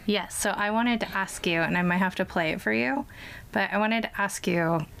Yes, so I wanted to ask you, and I might have to play it for you, but I wanted to ask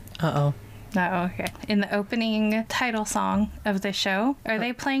you. Uh-oh. Oh, okay. In the opening title song of the show, are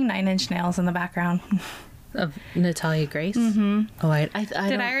they playing Nine Inch Nails in the background? Of Natalia Grace? Mm-hmm. Oh, I Did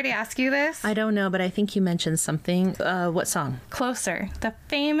I already ask you this? I don't know, but I think you mentioned something. What song? Closer. The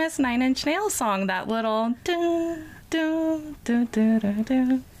famous Nine Inch Nails song, that little dun, dun, dun, dun, dun,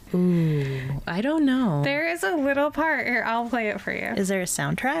 dun. Ooh, I don't know. There is a little part here. I'll play it for you. Is there a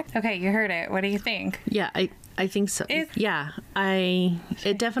soundtrack? Okay, you heard it. What do you think? Yeah, I think so. It's-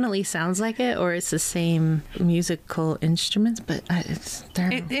 It definitely sounds like it, or it's the same musical instruments, but it's there.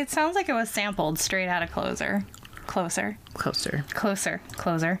 It sounds like it was sampled straight out of Closer. Closer. Closer. Closer.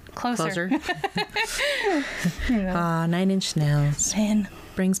 Closer. Closer. Nine Inch Nails. Man,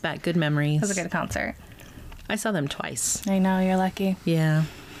 Brings back good memories. it was a good concert. I saw them twice. I know, you're lucky. Yeah,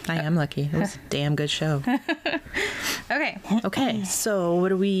 I am lucky. It was a damn good show. Okay. Okay, so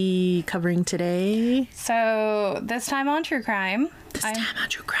what are we covering today? So this time on True Crime,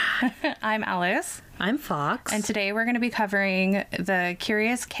 I'm Alice. I'm Fox. And today we're going to be covering the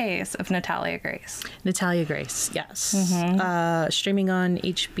curious case of Natalia Grace. Natalia Grace, yes. Streaming on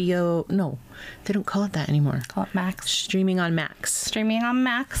HBO. No, they don't call it that anymore. Call it Max. Streaming on Max. Streaming on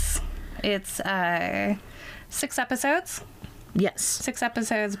Max. It's 6 episodes. Yes. 6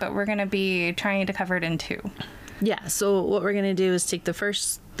 episodes, but we're going to be trying to cover it in 2. Yeah, so what we're going to do is take the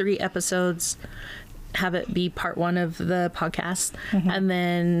first 3 episodes, have it be part 1 of the podcast, and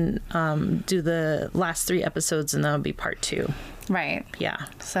then do the last 3 episodes, and that'll be part 2. Right. Yeah.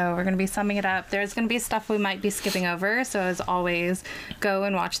 So we're going to be summing it up. There's going to be stuff we might be skipping over. So as always, go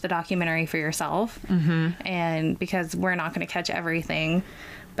and watch the documentary for yourself. And because we're not going to catch everything,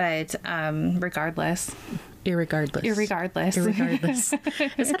 but regardless. Irregardless.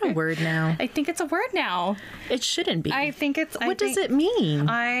 Is that a word now? I think it's a word now. It shouldn't be. What does it mean?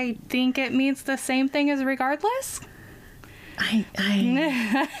 I think it means the same thing as regardless. I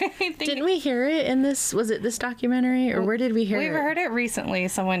think didn't we hear it in this? Was it this documentary, or where did we hear it? We heard it recently.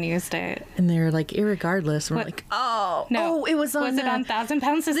 Someone used it, and they were like, "Irregardless." And we're like, "Oh, no!" it was on. Was it on 1,000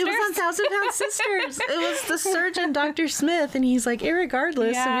 Pound Sisters? It was on 1,000 Pound Sisters. It was the surgeon, Dr. Smith, and he's like,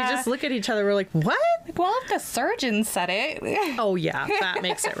 "Irregardless." Yeah. And we just look at each other. We're like, "What?" Well, if the surgeon said it. Oh yeah, that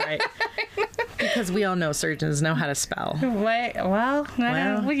makes it right. Because we all know surgeons know how to spell. What?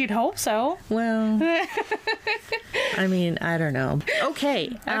 Well, you'd hope so. Well, I mean, I don't know.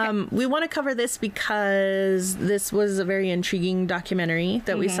 Okay. We want to cover this because this was a very intriguing documentary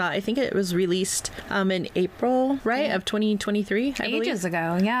that we saw. I think it was released in April, right, of 2023, I believe. Ages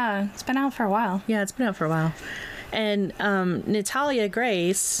ago, yeah. It's been out for a while. Yeah, it's been out for a while. And Natalia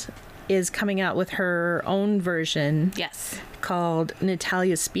Grace is coming out with her own version. Yes. Called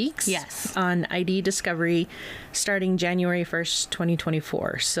Natalia Speaks. Yes. On ID Discovery starting January 1st,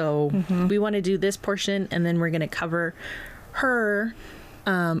 2024. So we want to do this portion, and then we're going to cover her.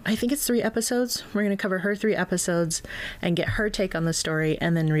 I think it's 3 episodes. We're going to cover her 3 episodes and get her take on the story,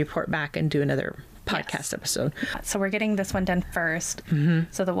 and then report back and do another podcast episode. So we're getting this one done first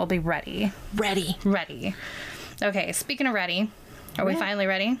so that we'll be ready. Ready. Okay, speaking of ready, are we finally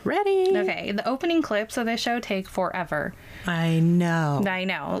ready? Ready. Okay, the opening clips of this show take forever. I know.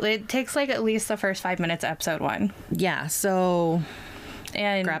 It takes like at least the first 5 minutes of episode 1. Yeah, so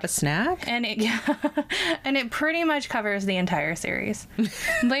and grab a snack. And it pretty much covers the entire series.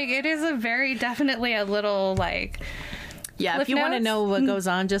 Like, it is definitely a little like... Yeah, if you want to know what goes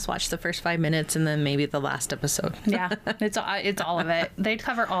on, just watch the first 5 minutes and then maybe the last episode. Yeah, it's all of it. They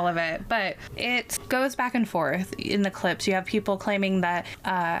cover all of it, but it goes back and forth in the clips. You have people claiming that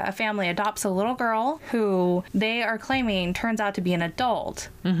a family adopts a little girl who they are claiming turns out to be an adult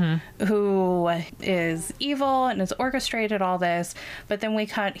who is evil and has orchestrated all this. But then we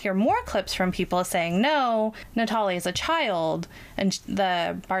can't hear more clips from people saying, no, Natalia is a child and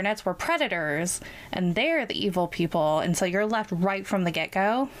the Barnetts were predators and they're the evil people. And so you're left right from the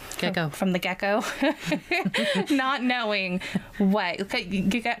get-go. From the get-go. Not knowing what. You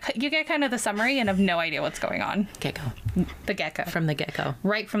get kind of the summary and have no idea what's going on. Get-go. The get-go. From the get-go.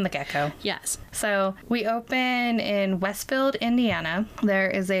 Right from the get-go. Yes. So we open in Westfield, Indiana. There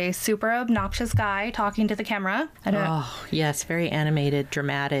is a super obnoxious guy talking to the camera. Oh, yes. Very animated,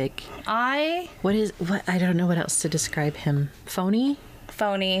 dramatic. I don't know what else to describe him. Phony.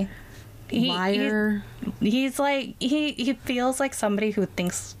 Liar. He's like he feels like somebody who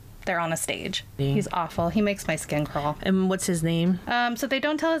thinks they're on a stage. He's awful. He makes my skin crawl. And what's his name? So they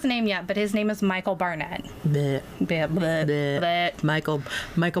don't tell his name yet, but his name is Michael Barnett. Bleh. Bleh. Bleh. Bleh.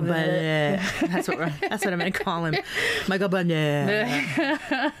 Michael Barnett. That's what I'm gonna call him. Michael Barnett.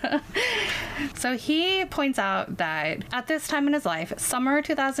 So he points out that at this time in his life, summer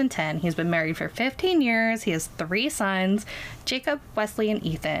 2010, he's been married for 15 years. He has 3 sons, Jacob, Wesley, and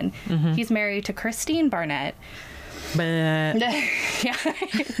Ethan. He's married to Christine Barnett. And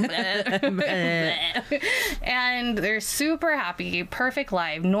they're super happy, perfect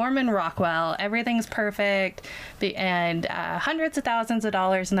life. Norman Rockwell, everything's perfect, and hundreds of thousands of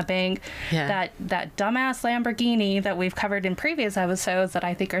dollars in the bank. That dumbass Lamborghini that we've covered in previous episodes that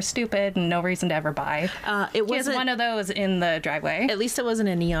I think are stupid and no reason to ever buy. He has one of those in the driveway. At least it wasn't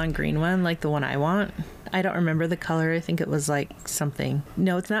a neon green one like the one I want. I don't remember the color. I think it was like something.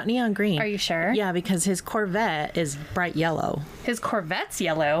 No, it's not neon green. Are you sure? Yeah, because his Corvette is bright yellow. His Corvette's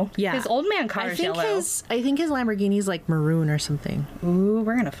yellow? Yeah. His old man car is yellow. I think his Lamborghini's like maroon or something. Ooh,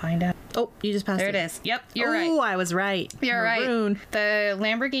 we're going to find out. Oh, you just passed there it. There it is. Yep, you're right. Oh, I was right. You're maroon. Right. The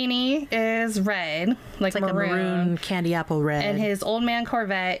Lamborghini is red, like a maroon candy apple red. And his old man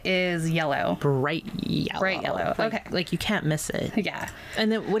Corvette is yellow. Bright yellow. Bright yellow. Okay. Like you can't miss it. Yeah.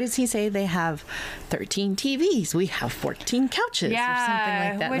 And then what does he say? They have 13 TVs. We have 14 couches or something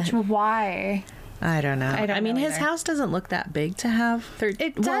like that. Which, why? I don't know. I mean, his house doesn't look that big to have 13.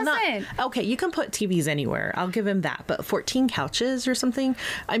 It doesn't. Okay, you can put TVs anywhere. I'll give him that. But 14 couches or something?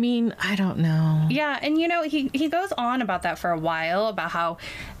 I mean, I don't know. Yeah, and he goes on about that for a while, about how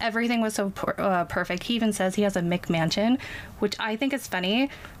everything was so perfect. He even says he has a McMansion, which I think is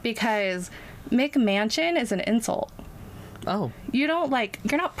funny because McMansion is an insult. Oh. You're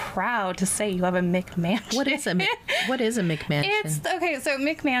not proud to say you have a McMansion. What is a McMansion? Okay, so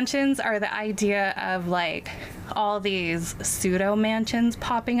McMansions are the idea of like all these pseudo mansions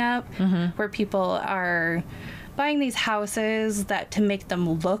popping up where people are buying these houses to make them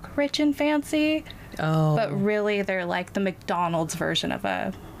look rich and fancy. Oh. But really they're like the McDonald's version of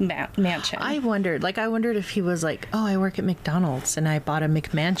a mansion. I wondered if he was like, oh, I work at McDonald's and I bought a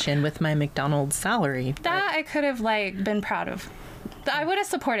McMansion with my McDonald's salary. That I could have been proud of. I would have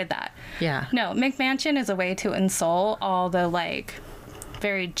supported that. Yeah. No, McMansion is a way to insult all the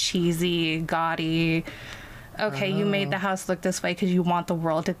very cheesy, gaudy, you made the house look this way because you want the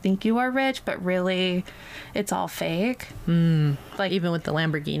world to think you are rich, but really it's all fake. Even with the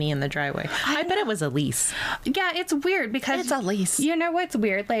Lamborghini in the driveway. I bet it was a lease. Yeah, it's weird because it's a lease. You know what's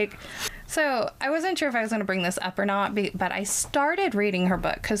weird? So I wasn't sure if I was going to bring this up or not, but I started reading her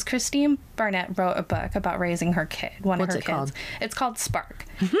book because Christine Barnett wrote a book about raising her kid, What's of her it kids. Called? It's called Spark.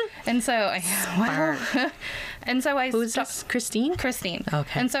 And so Who's this? Christine? Christine.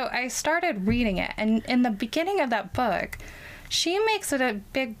 Okay. And so I started reading it, and in the beginning of that book, she makes it a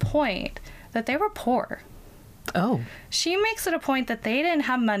big point that they were poor. Oh. She makes it a point that they didn't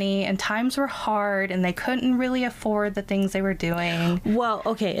have money and times were hard and they couldn't really afford the things they were doing. Well,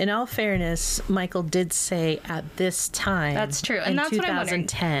 okay, in all fairness, Michael did say at this time. That's true. And that's 2010. what I'm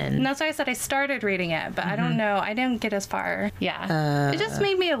wondering. And that's why I said I started reading it, but I don't know. I didn't get as far. Yeah. It just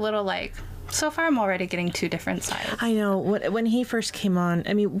made me a little so far I'm already getting 2 different sides. I know. When he first came on,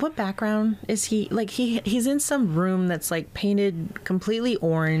 I mean, what background is he? He's in some room that's painted completely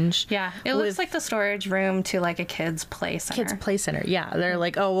orange. Yeah, it looks like the storage room to a kid's play center. Kids play center. Yeah, they're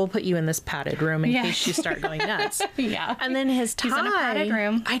like, oh, we'll put you in this padded room in case you start going nuts. Yeah. And then his tie. He's in a padded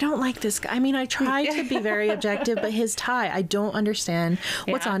room. I don't like this guy. I mean, I try to be very objective, but his tie, I don't understand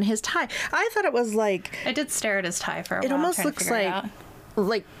what's on his tie. I thought it was I did stare at his tie for a while. It almost looks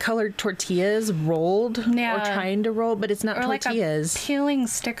like colored tortillas rolled or trying to roll, but it's not tortillas. Like a peeling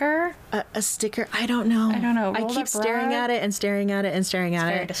sticker. A sticker. I don't know. I keep staring at it and staring at it and staring at it.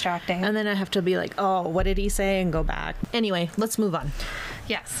 It's very distracting. And then I have to be like, oh, what did he say? And go back. Anyway, let's move on.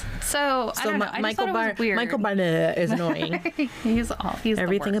 Yes. So I don't know. I just thought it was weird. Michael Barnett is annoying. he's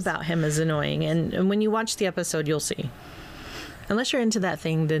everything about him is annoying. And when you watch the episode, you'll see. Unless you're into that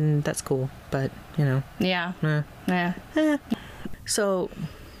thing, then that's cool. But, Yeah. Yeah. So,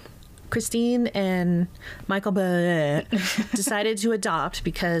 Christine and Michael Barnett decided to adopt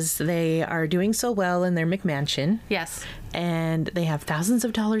because they are doing so well in their McMansion. Yes. And they have thousands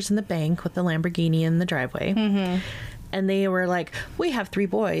of dollars in the bank with the Lamborghini in the driveway. Mm-hmm. And they were like, we have 3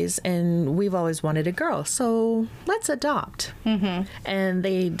 boys and we've always wanted a girl, so let's adopt. Mm-hmm. And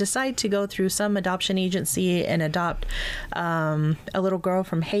they decide to go through some adoption agency and adopt a little girl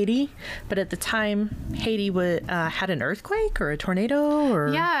from Haiti. But at the time, Haiti had an earthquake or a tornado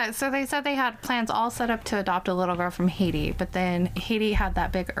or... Yeah, so they said they had plans all set up to adopt a little girl from Haiti. But then Haiti had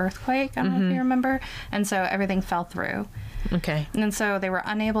that big earthquake, I don't know if you remember. And so everything fell through. Okay. And so they were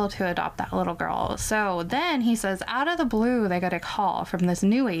unable to adopt that little girl. So then he says, out of the blue, they got a call from this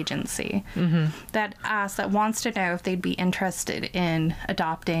new agency that wants to know if they'd be interested in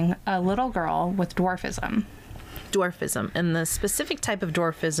adopting a little girl with dwarfism. dwarfism. And the specific type of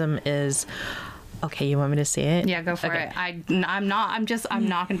dwarfism is... Okay, you want me to say it? Yeah, go for it. I'm not going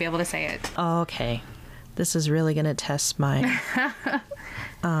to be able to say it. Okay. This is really going to test my...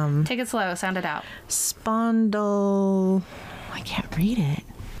 Take it slow. Sound it out. Spondyle... I can't read it.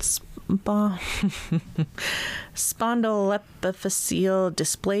 Spondyloepiphyseal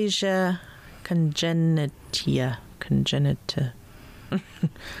dysplasia congenita.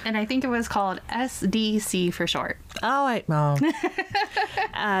 And I think it was called SDC for short. It's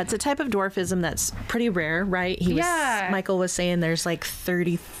a type of dwarfism that's pretty rare, right? Michael was saying there's like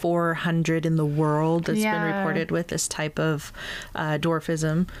 3,400 in the world that's been reported with this type of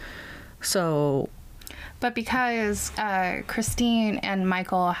dwarfism. So... But because Christine and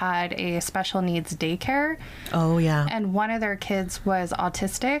Michael had a special needs daycare. Oh, yeah. And one of their kids was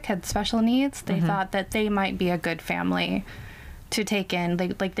autistic, had special needs, they thought that they might be a good family to take in.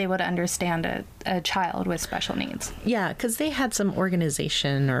 They would understand a child with special needs. Yeah, because they had some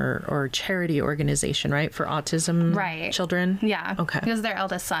organization or charity organization, right, for autism children? Yeah. Okay. Because their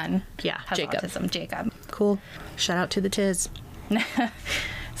eldest son has Jacob. autism. Jacob. Cool. Shout out to the Tiz.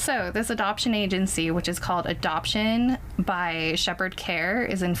 So this adoption agency, which is called Adoption by Shepherd Care,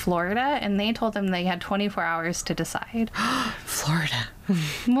 is in Florida, and they told them they had 24 hours to decide. Florida.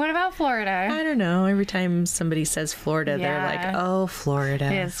 What about Florida? I don't know. Every time somebody says Florida, they're like, oh, Florida.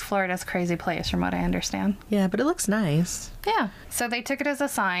 It is Florida's crazy place, from what I understand. Yeah, but it looks nice. Yeah. So they took it as a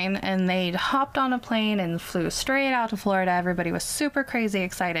sign, and they hopped on a plane and flew straight out to Florida. Everybody was super crazy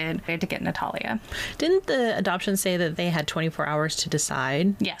excited to get Natalia. Didn't the adoption say that they had 24 hours to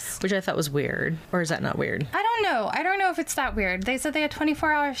decide? Yes. Which I thought was weird. Or is that not weird? I don't know. I don't know if it's that weird. They said they had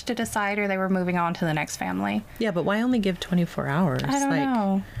 24 hours to decide, or they were moving on to the next family. Yeah, but why only give 24 hours? I don't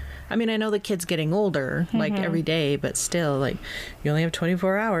know. I mean, I know the kid's getting older, like every day, but still, like, you only have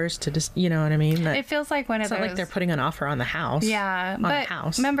 24 hours to just, you know what I mean? It feels like one of those. It's not like they're putting an offer on the house. Yeah,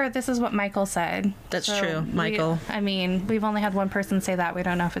 but remember, this is what Michael said. That's true, Michael. We've only had one person say that. We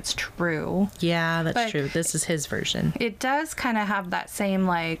don't know if it's true. Yeah, that's true. This is his version. It does kind of have that same,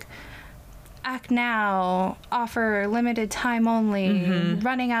 like, act now, offer limited time only,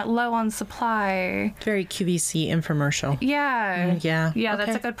 running out low on supply. Very QVC infomercial. Yeah. Yeah,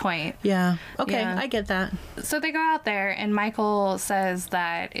 that's a good point. Yeah. Okay, I get that. So they go out there, and Michael says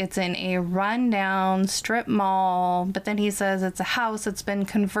that it's in a rundown strip mall, but then he says it's a house that's been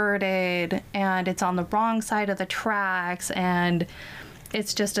converted, and it's on the wrong side of the tracks, and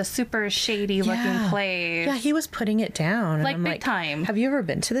it's just a super shady looking place. Yeah, he was putting it down. Like, big time. Have you ever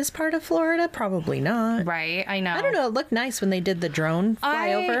been to this part of Florida? Probably not. Right, I know. I don't know. It looked nice when they did the drone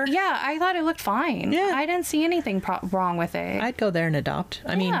flyover. Yeah, I thought it looked fine. Yeah. I didn't see anything wrong with it. I'd go there and adopt.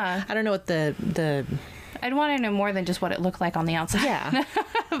 I mean, I don't know what the... I'd want to know more than just what it looked like on the outside. Yeah.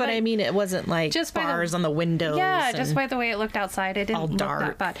 But I mean, it wasn't like just bars on the windows. Yeah, just by the way it looked outside, it didn't look dark.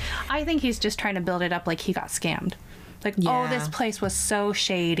 that bad. I think he's just trying to build it up like he got scammed. Like, oh, this place was so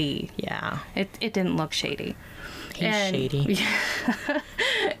shady. Yeah. It didn't look shady. He's shady.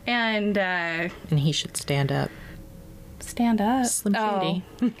 And he should stand up. Stand up. Slim Shady.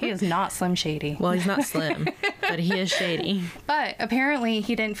 He is not Slim Shady. Well, he's not slim, but he is shady. But apparently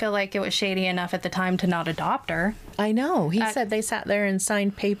he didn't feel like it was shady enough at the time to not adopt her. I know. He said they sat there and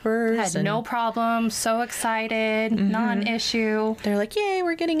signed papers. Had no problem. So excited. Not an issue. They're like, yay,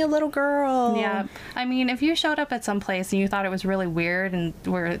 we're getting a little girl. Yeah. I mean, if you showed up at some place and you thought it was really weird and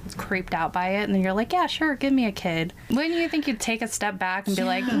were creeped out by it, and then you're like, yeah, sure, give me a kid. Wouldn't you think you'd take a step back and be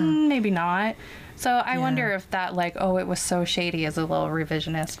like, maybe not? So I wonder if that, like, oh, it was so shady is a little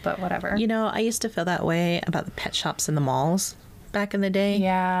revisionist, but whatever. You know, I used to feel that way about the pet shops in the malls back in the day.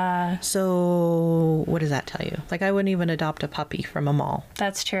 Yeah. So what does that tell you? Like, I wouldn't even adopt a puppy from a mall.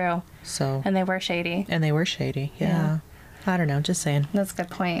 That's true. So. And they were shady. Yeah. I don't know. Just saying. That's a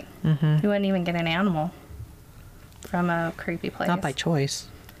good point. You wouldn't even get an animal from a creepy place. Not by choice.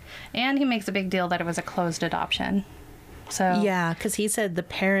 And he makes a big deal that it was a closed adoption. So. Yeah, because he said the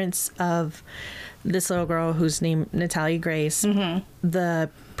parents of this little girl who's named Natalia Grace, the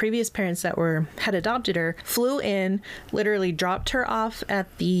previous parents that had adopted her flew in, literally dropped her off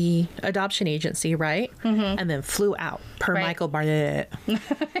at the adoption agency, right? And then flew out per Michael Barnett.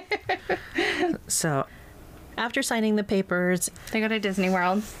 So after signing the papers, they go to Disney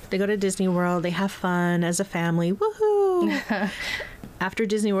World. They have fun as a family. Woohoo! After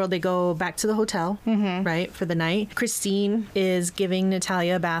Disney World, they go back to the hotel, right, for the night. Christine is giving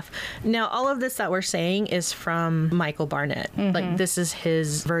Natalia a bath. Now, all of this that we're saying is from Michael Barnett. Like, this is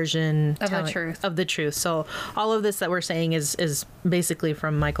his version of the truth. So all of this that we're saying is basically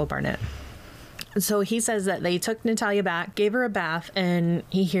from Michael Barnett. So he says that they took Natalia back, gave her a bath, and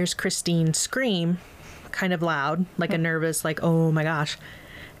he hears Christine scream kind of loud, like a nervous, like, oh my gosh.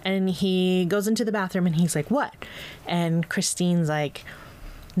 And he goes into the bathroom and he's like, what? And Christine's like,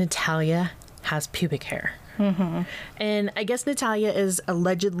 Natalia has pubic hair. And I guess Natalia is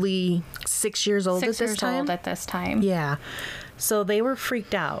allegedly 6 years old at this time. 6 years old at this time. Yeah. So they were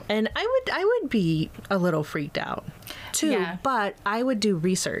freaked out. And I would be a little freaked out too, Yeah. but I would do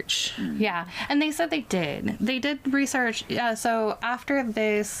research. Yeah, and they said they did. They did research. So after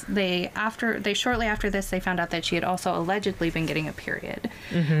this, shortly after this, they found out that she had also allegedly been getting a period,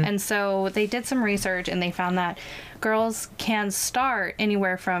 and so they did some research and they found that girls can start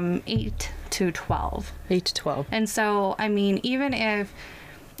anywhere from 8 to 12. 8 to 12. And so, I mean, even if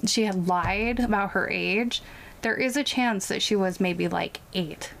she had lied about her age, there is a chance that she was maybe like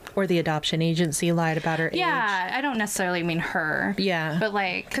 8. Or the adoption agency lied about her age. Yeah, I don't necessarily mean her. Yeah. But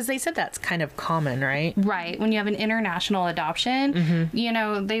like... Because they said that's kind of common, right? Right. When you have an international adoption, you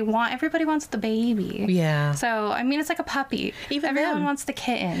know, everybody wants the baby. Yeah. So, I mean, it's like a puppy. Everyone wants the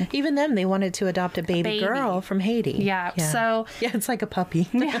kitten. Even them, they wanted to adopt a baby girl from Haiti. Yeah. So... Yeah, it's like a puppy.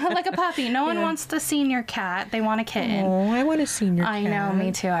 Yeah, like a puppy. No one wants the senior cat. They want a kitten. Oh, I want a senior cat. I know,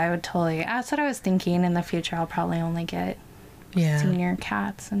 me too. I would totally... That's what I was thinking. In the future, I'll probably only get... senior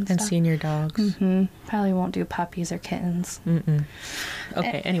cats and stuff. Senior dogs. Probably won't do puppies or kittens.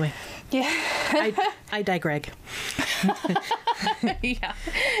 Okay, anyway. Yeah. I digress.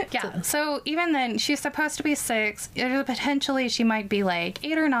 Yeah. So even then, she's supposed to be 6. Potentially, she might be like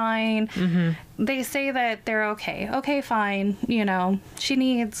 8 or 9. They say that they're okay. Okay, fine. You know, she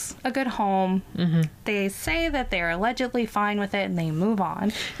needs a good home. They say that they're allegedly fine with it and they move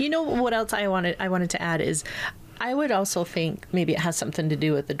on. You know what else I wanted to add is I would also think maybe it has something to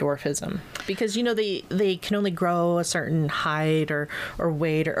do with the dwarfism, because you know they can only grow a certain height or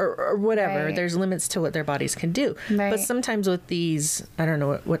weight or whatever. Right. There's limits to what their bodies can do. Right. But sometimes with these, I don't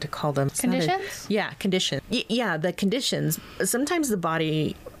know what to call them. Conditions? Conditions. Yeah, the conditions. Sometimes the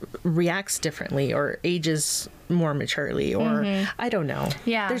body reacts differently or ages more maturely, or I don't know.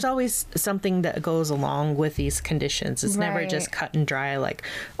 Yeah. There's always something that goes along with these conditions. It's never just cut and dry like,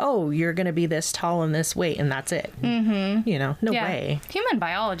 oh, you're going to be this tall and this weight and that's it. You know, no way. Human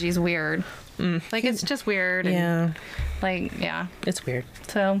biology is weird. Like, it's just weird. And, It's weird.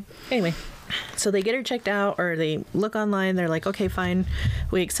 So, anyway, so they get her checked out, or they look online. They're like, okay, fine,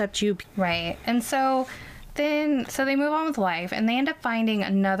 we accept you. right. And so they move on with life, and they end up finding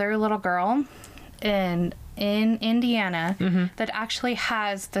another little girl in Indiana that actually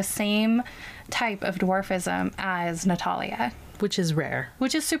has the same type of dwarfism as Natalia. Which is rare.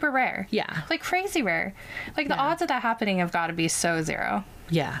 Which is super rare. Yeah. Like, crazy rare. Like, the odds of that happening have got to be so zero.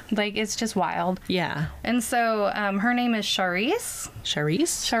 Yeah. Like, it's just wild. Yeah. And so, her name is Charisse.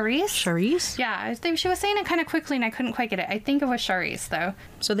 Charisse? Yeah, she was saying it kind of quickly, and I couldn't quite get it. I think it was Charisse, though.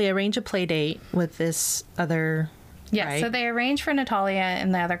 So they arrange a play date with this other... Yeah, right? so they arrange for Natalia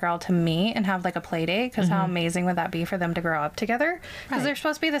and the other girl to meet and have, like, a play date, because how amazing would that be for them to grow up together? Because they're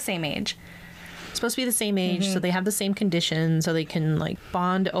supposed to be the same age. Supposed to be the same age, so they have the same conditions, so they can like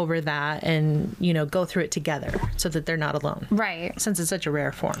bond over that and, you know, go through it together so that they're not alone. Right. Since it's such a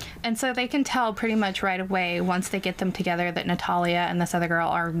rare form. And so they can tell pretty much right away, once they get them together, that Natalia and this other girl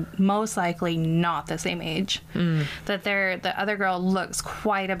are most likely not the same age. That the other girl looks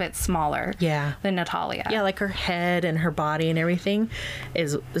quite a bit smaller than Natalia. Yeah, like her head and her body and everything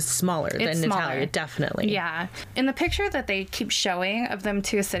is smaller than Natalia, definitely. Yeah. In the picture that they keep showing of them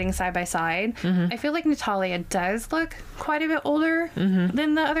two sitting side by side, I feel like Natalia does look quite a bit older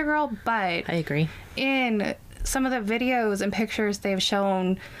than the other girl, but I agree. In some of the videos and pictures they've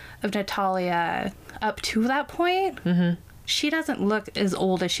shown of Natalia up to that point, she doesn't look as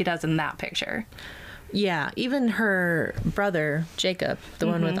old as she does in that picture. Yeah, even her brother, Jacob, the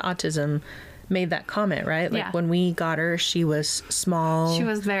one with autism, made that comment, right? Like when we got her, she was small. She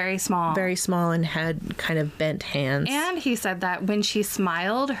was very small. Very small and had kind of bent hands. And he said that when she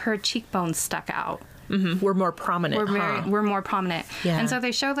smiled, her cheekbones stuck out. We're more prominent. We're more prominent. Yeah. And so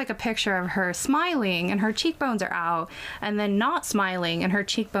they showed like a picture of her smiling and her cheekbones are out, and then not smiling and her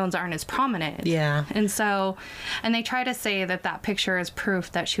cheekbones aren't as prominent. Yeah. And so, and they try to say that picture is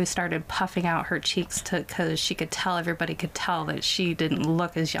proof that she started puffing out her cheeks because everybody could tell that she didn't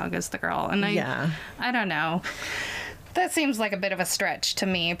look as young as the girl. And I don't know. That seems like a bit of a stretch to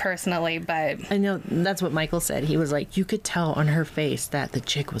me personally, but... I know, that's what Michael said. He was like, you could tell on her face that the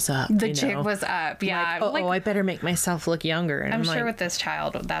chick was up. The chick was up, yeah. Like, I better make myself look younger. And I'm sure with this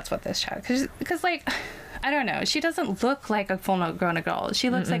child, that's what this child... Because, like, I don't know. She doesn't look like a full-grown adult. She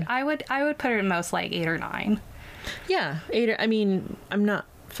looks like... I would put her in most, like, 8 or 9. Yeah, 8 or... I mean, I'm not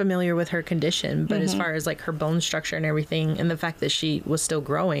familiar with her condition, but as far as like her bone structure and everything, and the fact that she was still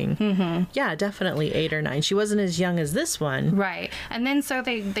growing, yeah, definitely 8 or 9. She wasn't as young as this one, right? And then so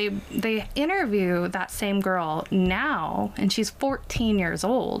they interview that same girl now, and she's 14 years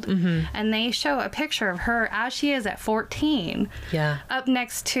old, and they show a picture of her as she is at 14, yeah, up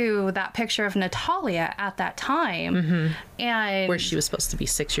next to that picture of Natalia at that time, and where she was supposed to be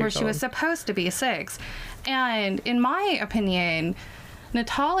 6 years old. Where she was supposed to be 6, and in my opinion,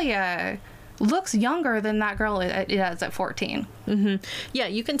 Natalia looks younger than that girl is at 14. Yeah,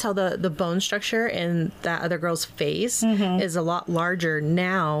 you can tell the bone structure in that other girl's face is a lot larger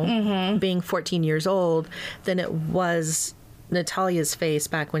now, being 14 years old, than it was Natalia's face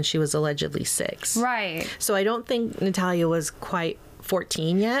back when she was allegedly 6. Right. So I don't think Natalia was quite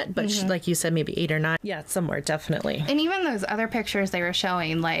 14 yet, but she, like you said, maybe 8 or 9. Yeah, somewhere, definitely. And even those other pictures they were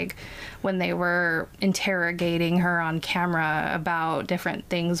showing, like when they were interrogating her on camera about different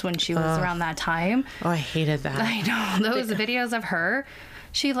things when she was around that time. Oh, I hated that. I know. Those videos of her,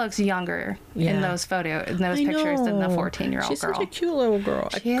 she looks younger in those pictures than the 14-year-old girl. She's such a cute little girl.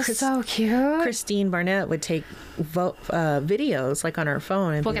 She is so cute. Christine Barnett would take videos like on her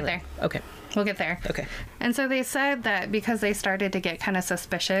phone. And we'll get there. Okay. We'll get there. Okay. And so they said that because they started to get kind of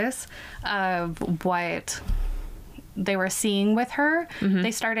suspicious of what they were seeing with her,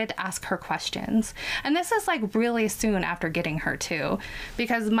 they started to ask her questions. And this is like really soon after getting her too,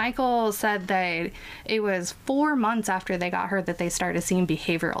 because Michael said that it was 4 months after they got her that they started seeing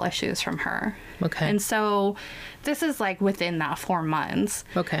behavioral issues from her. Okay. And so this is like within that 4 months.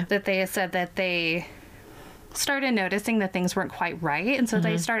 Okay. That they said that they started noticing that things weren't quite right, and so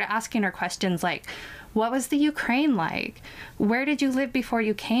they started asking her questions like, what was the Ukraine like? Where did you live before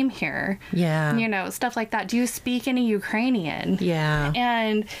you came here? Yeah. You know, stuff like that. Do you speak any Ukrainian? Yeah.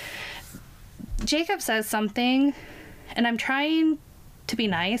 And Jacob says something, and I'm trying to be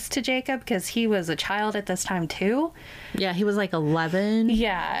nice to Jacob because he was a child at this time too. Yeah, he was like 11.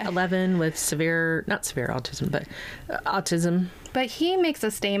 Yeah. 11 with not severe autism, but autism. But he makes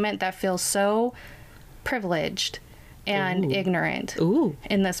a statement that feels so privileged and ignorant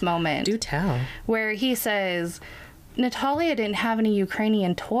in this moment. Do tell. Where he says, Natalia didn't have any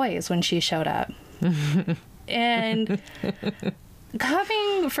Ukrainian toys when she showed up. And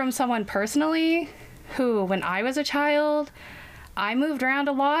coming from someone personally who, when I was a child, I moved around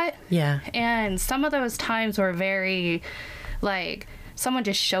a lot. Yeah. And some of those times were very, like, someone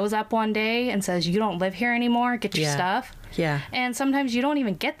just shows up one day and says, you don't live here anymore, get your stuff. Yeah. And sometimes you don't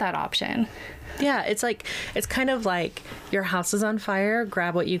even get that option. Yeah, it's kind of like your house is on fire,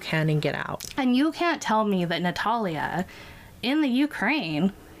 grab what you can and get out. And you can't tell me that Natalia, in the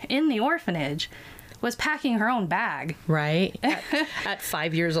Ukraine, in the orphanage, was packing her own bag. Right. At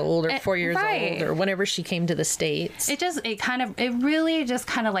 5 years old or 4 years old or whenever she came to the States. It really just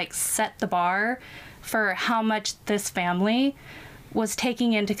kind of like set the bar for how much this family was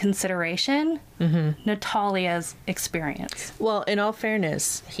taking into consideration Natalia's experience. Well, in all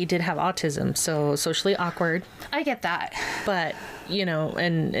fairness, he did have autism, so socially awkward. I get that. But, you know,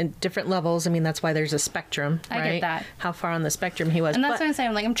 and different levels, I mean, that's why there's a spectrum, right? I get that. How far on the spectrum he was. And that's what I'm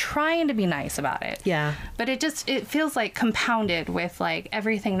saying. Like, I'm trying to be nice about it. Yeah. But it feels like compounded with, like,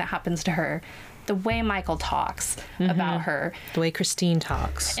 everything that happens to her. The way Michael talks about her. The way Christine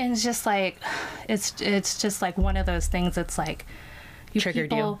talks. And it's just like, it's just like one of those things that's like,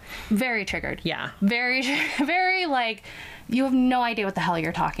 Triggered you. Very triggered. Yeah. Very, very like, you have no idea what the hell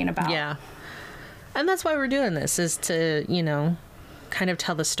you're talking about. Yeah. And that's why we're doing this, is to, you know, kind of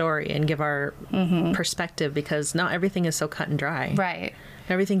tell the story and give our perspective, because not everything is so cut and dry. Right.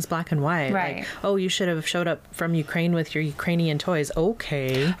 Everything's black and white. Right. Like, oh, you should have showed up from Ukraine with your Ukrainian toys.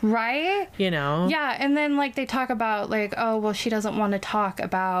 Okay. Right? You know? Yeah. And then, like, they talk about, like, oh, well, she doesn't want to talk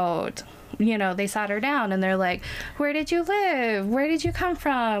about, you know, they sat her down and they're like, where did you live? Where did you come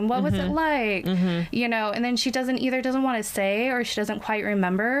from? What was it like? You know, and then she doesn't want to say, or she doesn't quite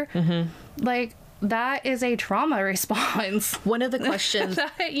remember. Like, that is a trauma response. One of the questions,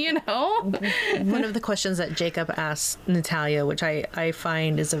 you know, one of the questions that Jacob asked Natalia, which I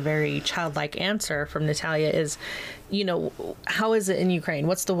find is a very childlike answer from Natalia, is, you know, how is it in Ukraine?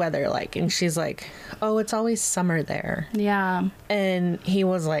 What's the weather like? And she's like, oh, it's always summer there. Yeah. And he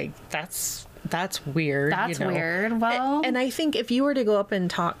was like, that's weird. That's weird. Well, and I think if you were to go up and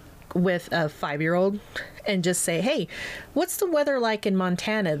talk with a 5-year-old and just say, hey, what's the weather like in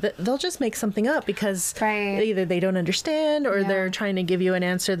Montana? They'll just make something up because either they don't understand or they're trying to give you an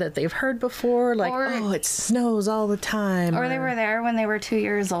answer that they've heard before. Like, oh, it snows all the time. Or they were there when they were 2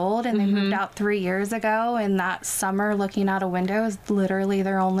 years old and they moved out 3 years ago. And that summer looking out a window is literally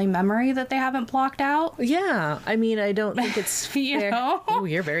their only memory that they haven't blocked out. Yeah. I mean, I don't think it's fair. Oh,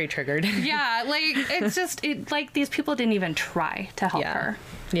 you're very triggered. Yeah. Like, it's just, like, these people didn't even try to help her.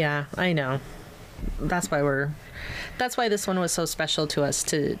 Yeah, I know. That's why this one was so special to us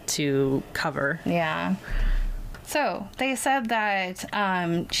to cover. Yeah. So they said that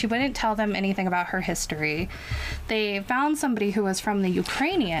she wouldn't tell them anything about her history. They found somebody who was from the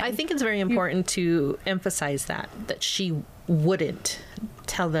Ukrainian. I think it's very important to emphasize that she wouldn't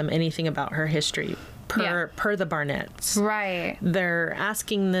tell them anything about her history per the Barnetts. Right. They're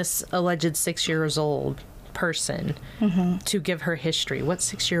asking this alleged 6 years old person to give her history. What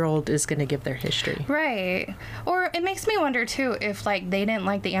 6-year-old is going to give their history? Right. Or it makes me wonder too if like they didn't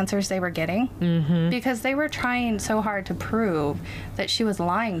like the answers they were getting because they were trying so hard to prove that she was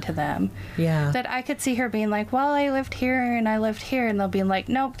lying to them. Yeah. That I could see her being like, well, I lived here and I lived here, and they'll be like,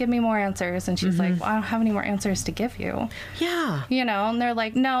 nope, give me more answers. And she's like, well, I don't have any more answers to give you. Yeah. You know, and they're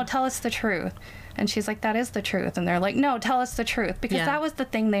like, no, tell us the truth. And she's like, that is the truth. And they're like, no, tell us the truth. Because that was the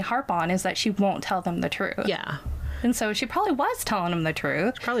thing they harp on, is that she won't tell them the truth. Yeah. And so she probably was telling them the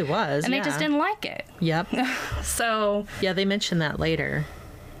truth. Probably was. And they just didn't like it. Yep. So. Yeah, they mentioned that later.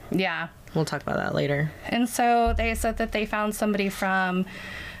 Yeah. We'll talk about that later. And so they said that they found somebody from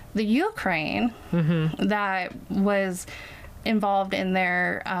the Ukraine that was involved in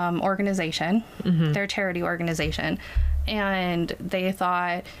their organization, their charity organization. And they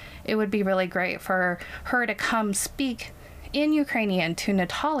thought it would be really great for her to come speak in Ukrainian to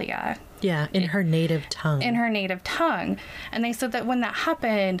Natalia. Yeah, in her native tongue. In her native tongue. And they said that when that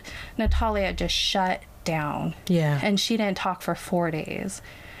happened, Natalia just shut down. Yeah. And she didn't talk for 4 days.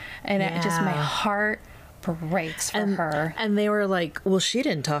 And it just, my heart breaks for her. And they were like, well, she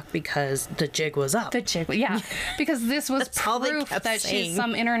didn't talk because the jig was up. Because this was proof that she's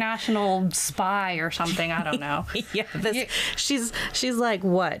some international spy or something. I don't know. She's like,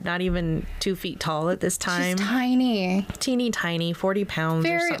 what, not even 2 feet tall at this time? She's tiny. Teeny tiny, 40 pounds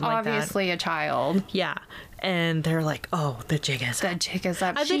Very or something like that. Very obviously a child. Yeah. And they're like, oh, the jig is up. The jig is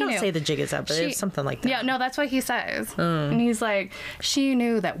up. They don't say the jig is up, but it's something like that. Yeah, no, that's what he says. And he's like, she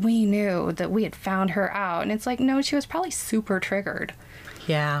knew that we had found her out. And it's like, no, she was probably super triggered.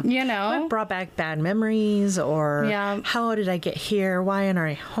 Yeah. You know? It brought back bad memories, or how did I get here? Why aren't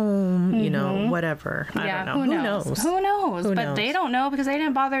I home? You know, whatever. I don't know. Who knows? But they don't know because they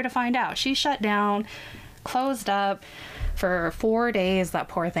didn't bother to find out. She shut down, closed up for 4 days. That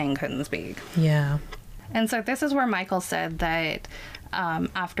poor thing couldn't speak. Yeah. And so this is where Michael said that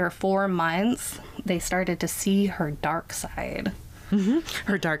after 4 months, they started to see her dark side.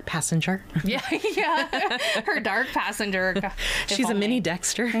 Her dark passenger. Yeah. Her dark passenger. She's a mini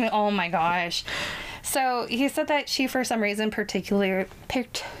Dexter. Oh my gosh. So he said that she, for some reason, particularly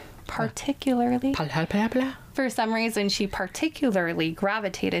for some reason, she particularly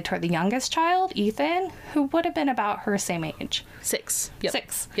gravitated toward the youngest child, Ethan, who would have been about her same age. 6. Yep.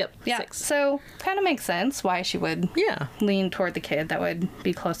 6. Yep. Yeah. 6. So kind of makes sense why she would lean toward the kid that would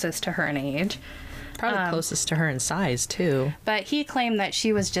be closest to her in age. Probably closest to her in size, too. But he claimed that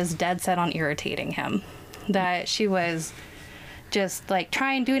she was just dead set on irritating him. That she was just like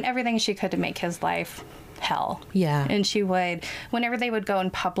doing everything she could to make his life hell. Yeah. And she would, whenever they would go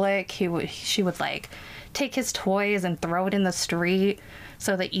in public, she would like take his toys and throw it in the street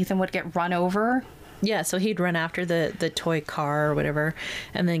so that Ethan would get run over. Yeah, so he'd run after the toy car or whatever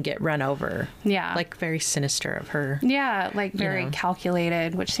and then get run over. Yeah. Like very sinister of her. Yeah, like very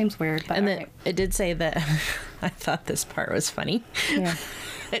calculated, which seems weird. But and then it did say that I thought this part was funny. Yeah.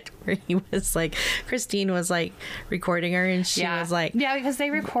 Where he was like, Christine was like recording her and she was like... Yeah, because they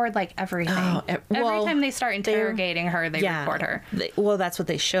record like everything. Every time they start interrogating her, they record her. That's what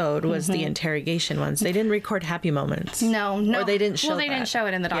they showed was the interrogation ones. They didn't record happy moments. No. Or they didn't show Well, they didn't show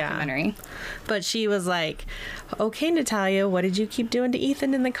it in the documentary. Yeah. But she was like, okay, Natalia, what did you keep doing to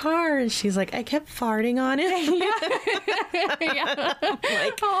Ethan in the car? And she's like, I kept farting on him. Yeah.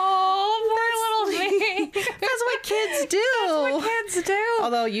 Like, oh, poor little thing. That's what kids do. That's what kids do.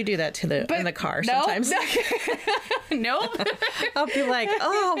 Although you do that in the car sometimes. Nope. I'll be like,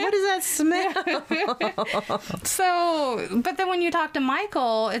 oh, what is that smell? So, but then when you talk to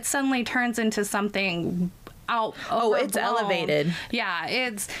Michael, it suddenly turns into something it's elevated.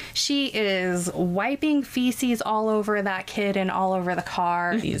 Yeah, she is wiping feces all over that kid and all over the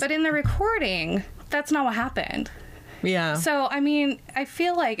car. But in the recording, that's not what happened. Yeah. So, I mean, I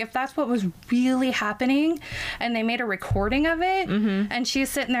feel like if that's what was really happening and they made a recording of it and she's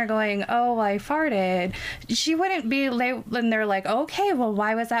sitting there going, oh, I farted, she wouldn't be, and they're like, okay, well,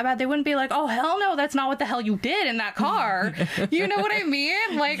 why was that bad? They wouldn't be like, oh, hell no, that's not what the hell you did in that car. You know what I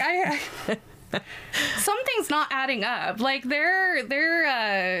mean? Like, something's not adding up. Like,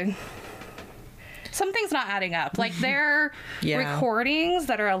 something's not adding up. Like, they're recordings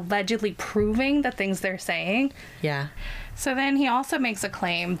that are allegedly proving the things they're saying. Yeah. So then he also makes a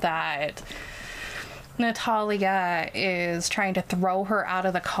claim that Natalia is trying to throw her out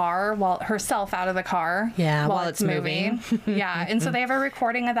of the car, herself out of the car. Yeah, while it's moving. Yeah, and so they have a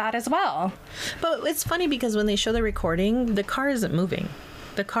recording of that as well. But it's funny because when they show the recording, the car isn't moving.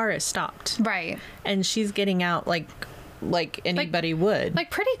 The car is stopped. Right. And she's getting out like anybody would. Like,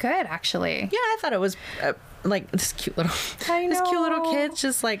 pretty good, actually. Yeah, I thought it was like this cute little kid's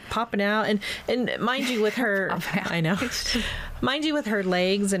just like popping out, and mind you, with her, I know, mind you, with her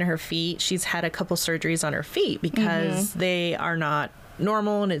legs and her feet, she's had a couple surgeries on her feet because they are not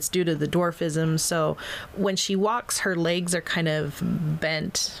normal, and it's due to the dwarfism. So when she walks, her legs are kind of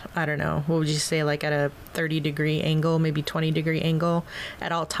bent. I don't know, what would you say, like at a 30-degree angle, maybe 20-degree angle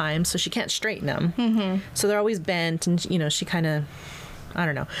at all times, so she can't straighten them. So they're always bent, and she kind of, I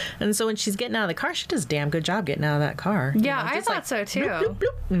don't know. And so when she's getting out of the car, she does a damn good job getting out of that car. Yeah, I thought so too. Bloop,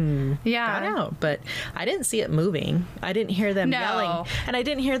 bloop, bloop, yeah, got out. But I didn't see it moving. I didn't hear them yelling, and I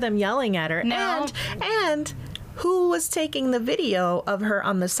didn't hear them yelling at her. No. And who was taking the video of her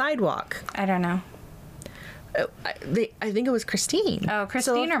on the sidewalk? I don't know. I think it was Christine. Oh,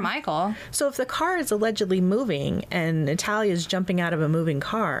 Christine or Michael. So if the car is allegedly moving and Natalia's jumping out of a moving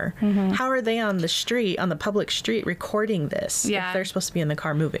car, how are they on the street, on the public street, recording this if they're supposed to be in the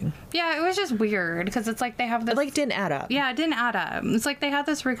car moving? Yeah, it was just weird because it's like they have this... It like didn't add up. Yeah, it didn't add up. It's like they had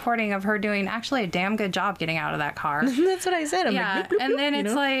this recording of her doing actually a damn good job getting out of that car. That's what I said. I'm like, bloop, bloop, and then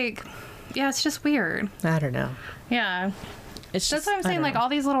it's like... Yeah, it's just weird. I don't know. Yeah. It's That's what I'm saying. Like, all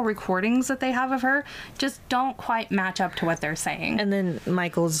these little recordings that they have of her just don't quite match up to what they're saying. And then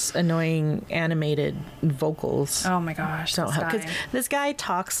Michael's annoying animated vocals. Oh my gosh. Don't help. Because this guy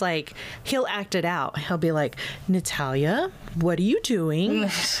talks like, he'll act it out. He'll be like, Natalia, what are you doing?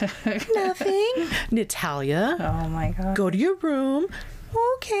 Nothing. Natalia. Oh my God. Go to your room.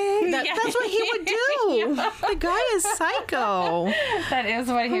 Okay. That's what he would do. The guy is psycho. That is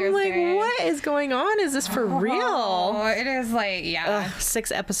what he was like, doing. What is going on? Is this for real? Oh, it is like,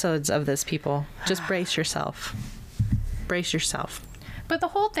 6 episodes of this, people. Just brace yourself. Brace yourself. But the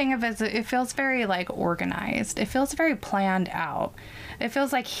whole thing of it is, it feels very like organized. It feels very planned out. It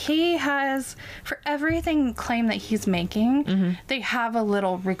feels like he has, for everything claim that he's making, they have a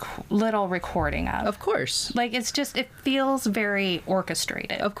little recording of. Of course. Like, it's just, it feels very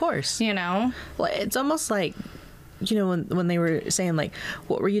orchestrated. Of course. You know? Well, it's almost like, you know, when they were saying, like,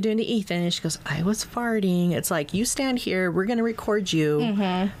 what were you doing to Ethan? And she goes, I was farting. It's like, you stand here, we're going to record you,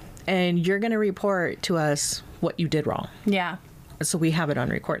 and you're going to report to us what you did wrong. Yeah. So we have it on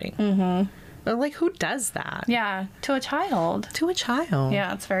recording. But, like, who does that? Yeah, to a child. To a child.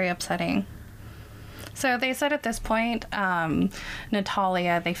 Yeah, it's very upsetting. So they said at this point,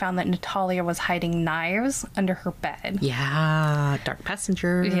 Natalia, they found that Natalia was hiding knives under her bed. Yeah, dark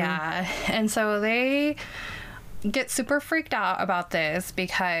passenger. Yeah, and so they get super freaked out about this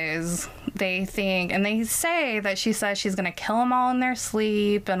because they think, and they say that she says she's going to kill them all in their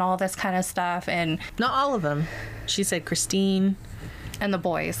sleep and all this kind of stuff. And not all of them. She said Christine. And the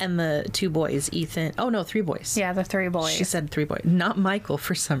boys. And the 2 boys, Ethan. Oh, no, 3 boys. Yeah, the 3 boys. She said 3 boys. Not Michael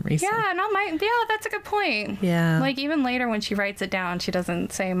for some reason. Yeah, not Michael. Yeah, that's a good point. Yeah. Like, even later when she writes it down, she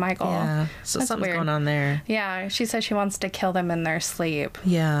doesn't say Michael. Yeah. So that's something's weird going on there. Yeah, she says she wants to kill them in their sleep.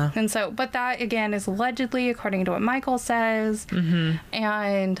 Yeah. And so, but that, again, is allegedly according to what Michael says.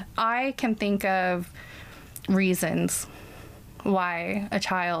 And I can think of reasons why a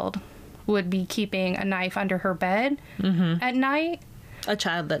child would be keeping a knife under her bed at night. A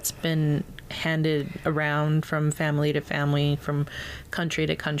child that's been handed around from family to family, from country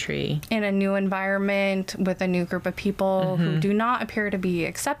to country. In a new environment with a new group of people who do not appear to be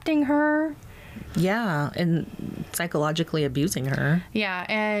accepting her. Yeah, and psychologically abusing her. Yeah,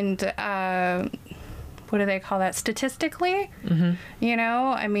 and what do they call that? Statistically? You know,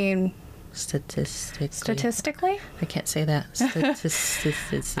 I mean... Statistically? I can't say that.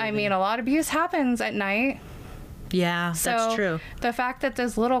 I mean, a lot of abuse happens at night. Yeah, that's true. The fact that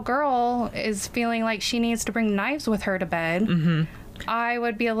this little girl is feeling like she needs to bring knives with her to bed, I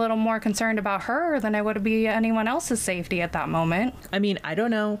would be a little more concerned about her than I would be anyone else's safety at that moment. I mean, I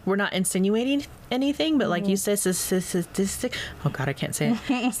don't know. We're not insinuating anything, but like you said, oh God, I can't say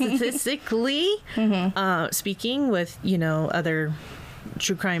it. Statistically, speaking with, other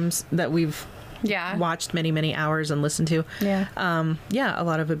true crimes that we've watched many hours and listened to. A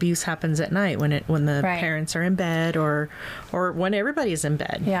lot of abuse happens at night when the parents are in bed or when everybody's in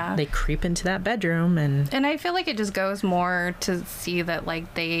bed. They creep into that bedroom and I feel like it just goes more to see that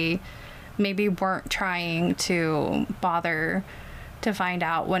like they maybe weren't trying to bother to find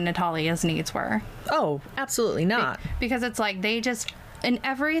out what Natalia's needs were. Oh, absolutely not. Because it's like they just, in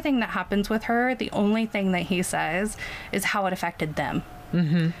everything that happens with her, the only thing that he says is how it affected them.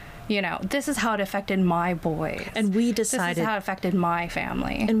 This is how it affected my boys. And we decided... This is how it affected my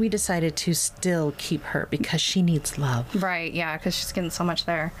family. And we decided to still keep her because she needs love. Right, yeah, because she's getting so much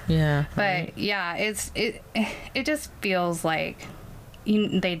there. Yeah. But, yeah, it just feels like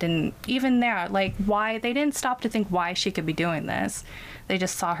they didn't... Even there, like, why... They didn't stop to think why she could be doing this. They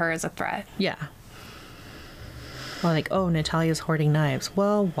just saw her as a threat. Yeah. Well, like, oh, Natalia's hoarding knives.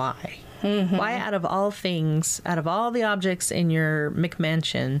 Well, why? Why, out of all things, out of all the objects in your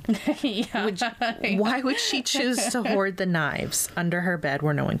McMansion, why would she choose to hoard the knives under her bed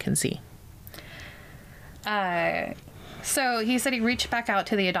where no one can see? So he said he reached back out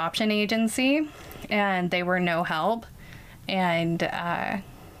to the adoption agency, and they were no help. And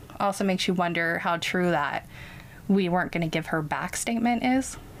also makes you wonder how true that we weren't going to give her back statement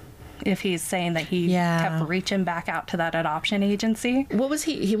is. If he's saying that he kept reaching back out to that adoption agency. What was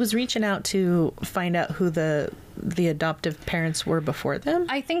he was reaching out to find out who the adoptive parents were before them?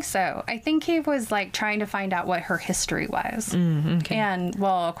 I think so. I think he was like trying to find out what her history was. Okay. And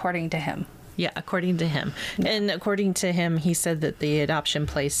well, according to him. Yeah, according to him. Yeah. And according to him, he said that the adoption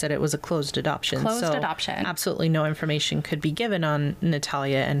place said it was a closed adoption. Adoption. Absolutely no information could be given on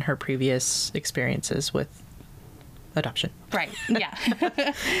Natalia and her previous experiences with adoption. Right. Yeah.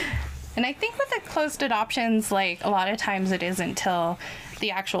 And I think with the closed adoptions, like a lot of times it isn't until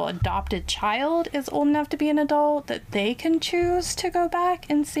the actual adopted child is old enough to be an adult that they can choose to go back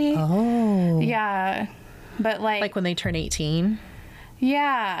and see. Oh. Yeah. But like when they turn 18?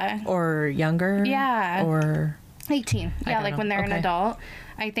 Yeah. Or younger? Yeah. Or 18. Yeah, like when they're an adult.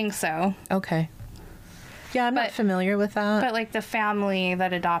 I think so. Okay. Yeah, I'm not familiar with that. But like the family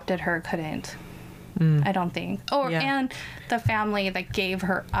that adopted her couldn't. I don't think. And the family that gave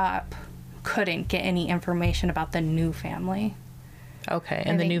her up couldn't get any information about the new family. Okay,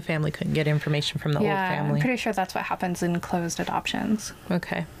 and the new family couldn't get information from the old family. I'm pretty sure that's what happens in closed adoptions.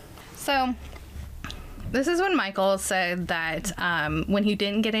 Okay. So, this is when Michael said that when he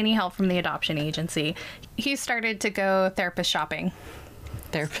didn't get any help from the adoption agency, he started to go therapist shopping.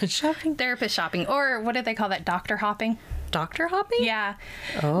 Therapist shopping? Therapist shopping. Or what did they call that? Doctor hopping? Doctor hopping? Yeah.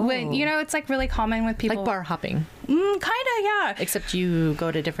 Oh. When, it's like really common with people. Like bar hopping. Kind of, yeah. Except you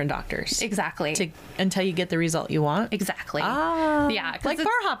go to different doctors. Exactly. Until you get the result you want. Exactly. Ah. Yeah. Like bar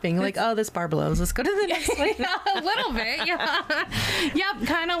hopping. Like, oh, this bar blows. Let's go to the next one. A little bit, yeah. Yep,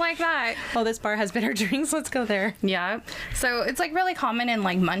 kind of like that. Oh, this bar has better drinks. Let's go there. Yeah. So it's like really common in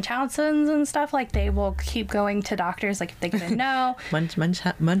like Munchausen's and stuff. Like they will keep going to doctors. Like if they get a no. Munch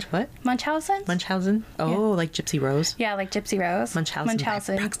what? Munchausen? Munchausen? Oh, like Gypsy Rose? Yeah, like Gypsy Rose.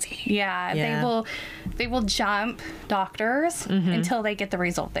 Munchausen. Yeah. They will jump doctors until they get the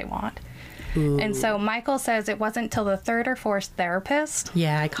result they want. Ooh. And so Michael says it wasn't till the third or fourth therapist.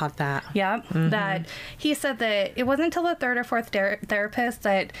 Yeah, I caught that. Yep. That he said that it wasn't until the third or fourth therapist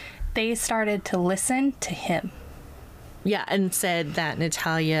that they started to listen to him. Yeah, and said that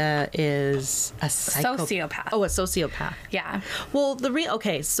Natalia is a sociopath. Oh, a sociopath. Yeah. Well,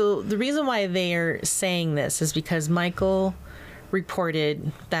 so the reason why they're saying this is because Michael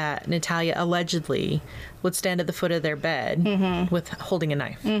reported that Natalia allegedly would stand at the foot of their bed with holding a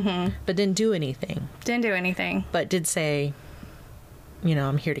knife, but didn't do anything. But did say,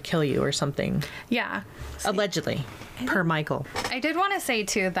 I'm here to kill you or something. Yeah. Allegedly, per Michael. I did want to say,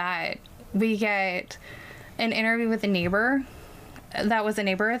 too, that we get an interview with a neighbor that was a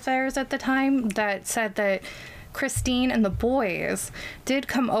neighbor of theirs at the time that said that Christine and the boys did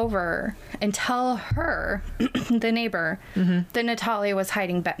come over and tell her, the neighbor, that Natalia was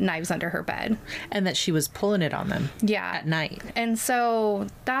hiding knives under her bed. And that she was pulling it on them at night. And so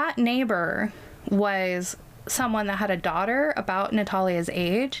that neighbor was someone that had a daughter about Natalia's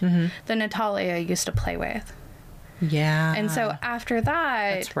age that Natalia used to play with. Yeah. And so after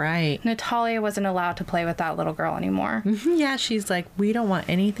that, that's right. Natalia wasn't allowed to play with that little girl anymore. Yeah, she's like, we don't want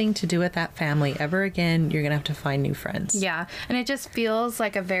anything to do with that family ever again. You're going to have to find new friends. Yeah. And it just feels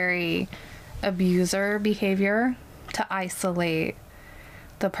like a very abuser behavior to isolate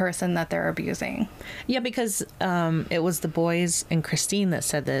the person that they're abusing. Yeah, because it was the boys and Christine that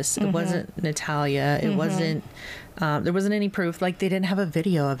said this. It wasn't Natalia. It wasn't. There wasn't any proof. Like, they didn't have a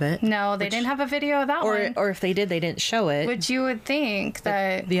video of it. No, they didn't have a video of that one. Or if they did, they didn't show it. Which you would think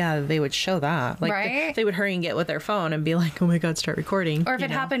that... Yeah, they would show that. Like, right? They would hurry and get with their phone and be like, oh my God, start recording. Or if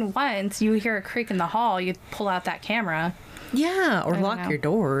it happened once, you hear a creak in the hall, you pull out that camera. Yeah, or lock your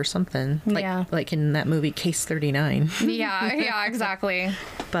door or something. Like in that movie, Case 39. Yeah, exactly.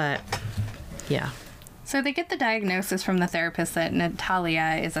 But, yeah. So they get the diagnosis from the therapist that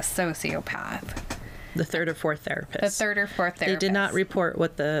Natalia is a sociopath. The third or fourth therapist. They did not report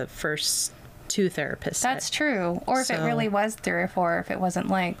what the first two therapists said. That's true. Or if it really was 3 or 4, if it wasn't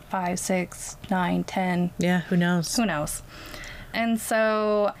like 5, 6, 9, 10. Yeah, who knows? Who knows? And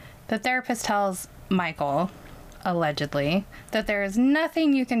so the therapist tells Michael, allegedly, that there is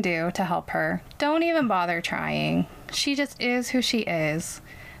nothing you can do to help her. Don't even bother trying. She just is who she is.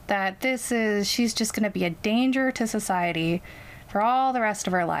 That she's just going to be a danger to society for all the rest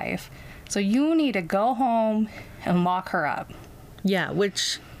of her life. So you need to go home and lock her up. Yeah,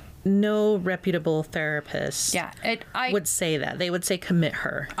 which no reputable therapist would say that. They would say commit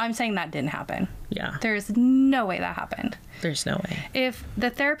her. I'm saying that didn't happen. Yeah. There's no way that happened. There's no way. If the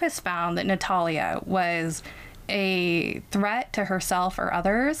therapist found that Natalia was a threat to herself or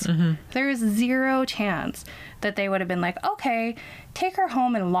others, there's 0 chance that they would have been like, okay, take her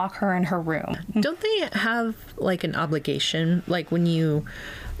home and lock her in her room. Don't they have like an obligation? Like when you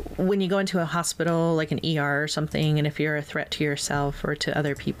go into a hospital, like an ER or something, and if you're a threat to yourself or to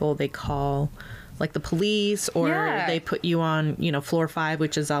other people, they call like the police, or they put you on, floor 5,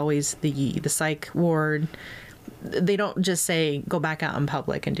 which is always the psych ward. They don't just say, go back out in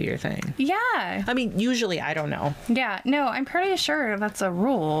public and do your thing. Yeah. I mean, usually, I don't know. Yeah. No, I'm pretty sure that's a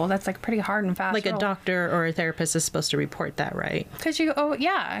rule. That's like pretty hard and fast. Like a doctor or a therapist is supposed to report that, right? Because you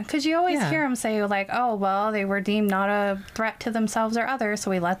always hear them say like, oh, well, they were deemed not a threat to themselves or others,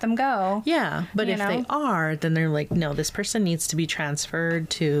 so we let them go. Yeah. But if they are, then they're like, no, this person needs to be transferred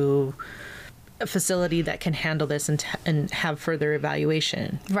to a facility that can handle this and have further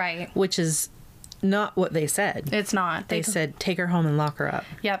evaluation. Right. Which is not what they said. It's not. They said take her home and lock her up.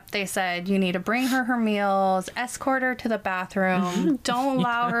 Yep. They said you need to bring her meals, escort her to the bathroom, don't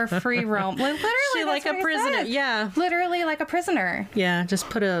allow her free roam. Literally, she like a prisoner. Yeah. Literally like a prisoner. Yeah. Just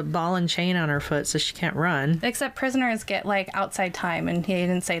put a ball and chain on her foot so she can't run. Except prisoners get like outside time, and he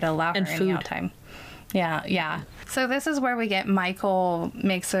didn't say to allow her any out time. Yeah. Yeah. So this is where we get Michael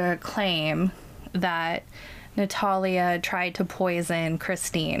makes a claim that Natalia tried to poison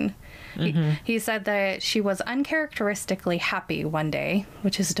Christine. He said that she was uncharacteristically happy one day,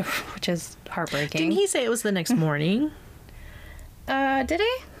 which is heartbreaking. Didn't he say it was the next morning? Did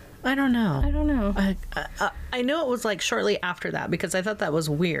he? I don't know. I know it was like shortly after that, because I thought that was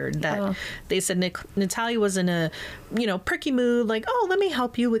weird that they said Natalia was in a, pricky mood, like, oh, let me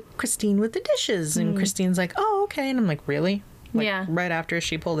help you with Christine with the dishes. And Christine's like, oh, okay. And I'm like, really? Like, yeah. Right after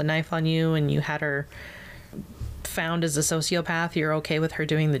she pulled a knife on you and you had her found as a sociopath, you're okay with her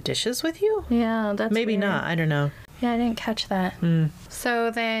doing the dishes with you? Yeah, that's maybe weird. Not. I don't know. Yeah, I didn't catch that.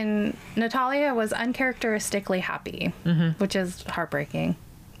 So then Natalia was uncharacteristically happy, which is heartbreaking.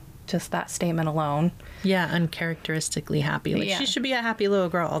 Just that statement alone. Yeah, uncharacteristically happy. Like, she should be a happy little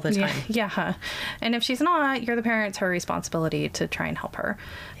girl all the time. Yeah. And if she's not, you're the parent. It's her responsibility to try and help her.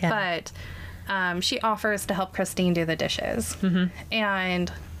 Yeah. But she offers to help Christine do the dishes. And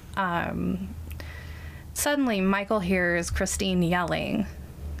suddenly Michael hears Christine yelling,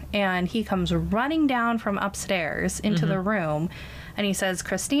 and he comes running down from upstairs into the room, and he says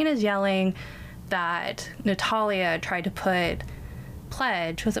Christine is yelling that Natalia tried to put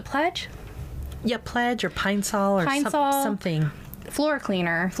Pledge. Was it Pledge? Yeah, Pledge or Pine Sol or something. Floor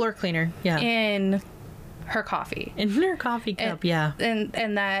cleaner, yeah. In her coffee. In her coffee cup, yeah.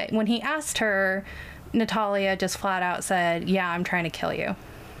 And that when he asked her, Natalia just flat out said, yeah, I'm trying to kill you.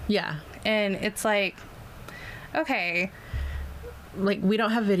 Yeah. And it's like, okay. Like, we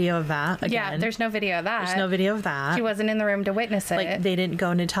don't have video of that again. Yeah, there's no video of that. There's no video of that. She wasn't in the room to witness it. Like, they didn't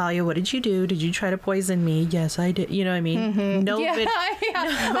go, Natalia, what did you do? Did you try to poison me? Yes, I did. You know what I mean? No video.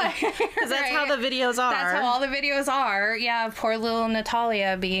 Because that's how the videos are. That's how all the videos are. Yeah, poor little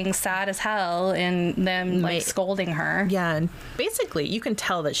Natalia being sad as hell and them, like, scolding her. Yeah, and basically, you can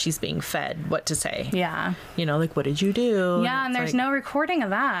tell that she's being fed what to say. Yeah. Like, what did you do? Yeah, and there's no recording of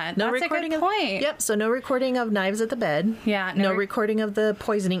that. That's a good point. Yep, so no recording of knives at the bed. Yeah. No recording recording of the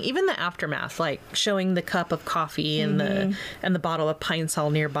poisoning, even the aftermath, like showing the cup of coffee and the bottle of Pine Sol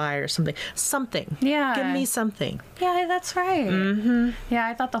nearby or something. Something. Yeah. Give me something. Yeah, that's right. Mm-hmm. Yeah,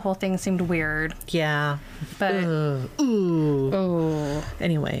 I thought the whole thing seemed weird. Yeah. But Ooh.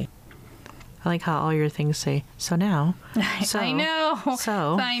 Anyway. I like how all your things say, so now. So, I know.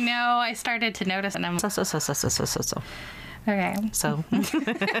 So. I know. I started to notice and I'm So. okay. So.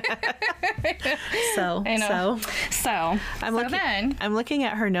 I know. So I'm looking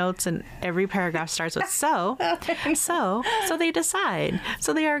at her notes and every paragraph starts with so they decide.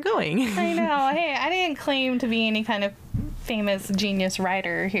 So they are going. I know. Hey, I didn't claim to be any kind of famous genius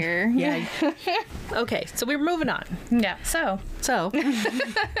writer here. Yeah. Okay, so we're moving on. Yeah. So.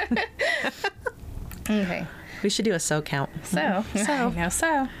 Okay. We should do a so count. So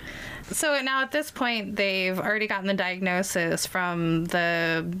now at this point, they've already gotten the diagnosis from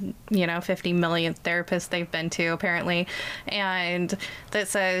the, 50 millionth therapist they've been to, apparently. And that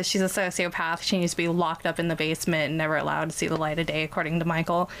says she's a sociopath. She needs to be locked up in the basement and never allowed to see the light of day, according to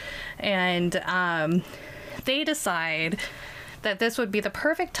Michael. And they decide that this would be the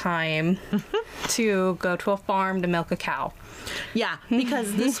perfect time to go to a farm to milk a cow. Yeah,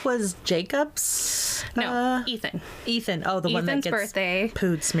 because this was Jacob's... No, Ethan. Ethan. Oh, the one that gets birthday.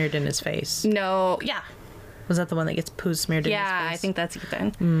 Poo smeared in his face. No, yeah. Was that the one that gets poo smeared in his face? Yeah, I think that's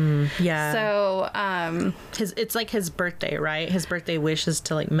Ethan. Yeah. So, it's like his birthday, right? His birthday wish is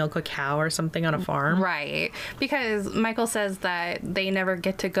to like milk a cow or something on a farm. Right. Because Michael says that they never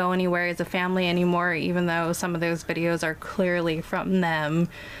get to go anywhere as a family anymore, even though some of those videos are clearly from them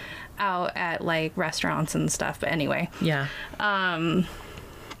out at like restaurants and stuff. But anyway. Yeah.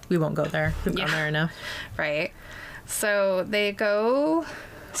 We won't go there. We've gone there enough. Right. So they go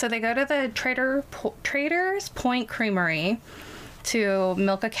to the Trader's Point Creamery to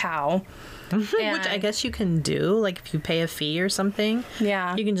milk a cow. Which I guess you can do, like if you pay a fee or something.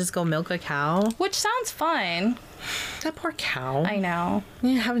 Yeah. You can just go milk a cow. Which sounds fun. That poor cow. I know.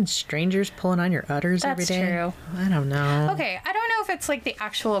 Yeah, having strangers pulling on your udders every day. That's true. I don't know. Okay, I don't know if it's like the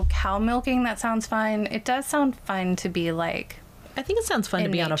actual cow milking that sounds fun. It does sound fun to be like... I think it sounds fun to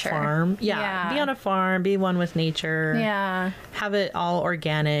be on a farm. Yeah, be on a farm, be one with nature. Yeah. Have it all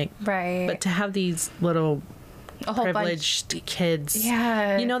organic. Right. But to have these little privileged kids,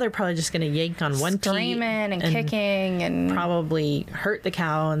 they're probably just going to yank on one teat. Screaming and kicking and... Probably hurt the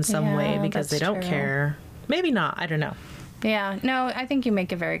cow in some way because they don't care. Maybe not. I don't know. Yeah. No, I think you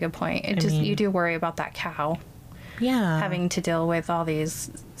make a very good point. You do worry about that cow. Yeah. Having to deal with all these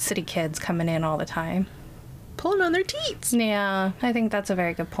city kids coming in all the time. Pulling on their teats. Yeah, I think that's a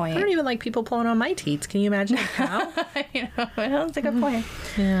very good point. I don't even like people pulling on my teats. Can you imagine a cow? That's a good point.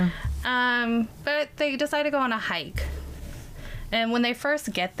 Yeah. But they decide to go on a hike. And when they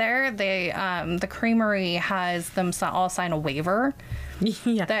first get there, the creamery has them all sign a waiver.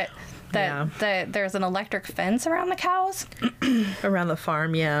 Yeah. That there's an electric fence around the cows. Around the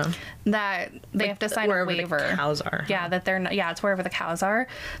farm, yeah. That they have to sign a waiver. Wherever the cows are. Yeah, that they're not, it's wherever the cows are,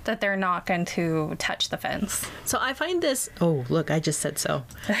 that they're not going to touch the fence. So I find this, oh, look, I just said so.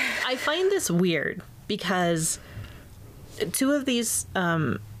 I find this weird because two of these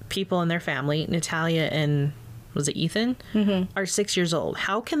people in their family, Natalia and, was it Ethan? Are 6 years old.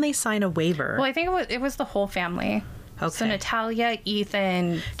 How can they sign a waiver? Well, I think it was the whole family. Okay. So Natalia,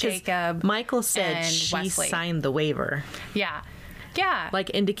 Ethan, Jacob, Michael said she Wesley signed the waiver. Yeah. Yeah.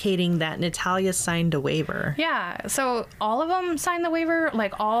 Like indicating that Natalia signed a waiver. Yeah. So all of them signed the waiver,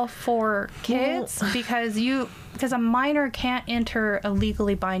 like all 4 kids, because a minor can't enter a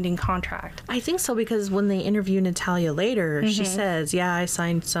legally binding contract. I think so, because when they interview Natalia later, she says, yeah, I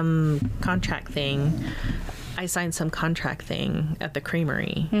signed some contract thing. at the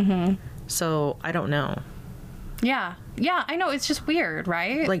creamery. So I don't know. Yeah. Yeah, I know. It's just weird,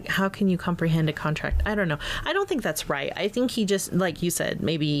 right? Like, how can you comprehend a contract? I don't know. I don't think that's right. I think he just, like you said,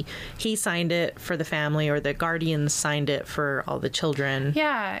 maybe he signed it for the family or the guardians signed it for all the children.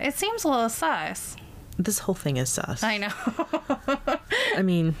 Yeah, it seems a little sus. This whole thing is sus. I know. I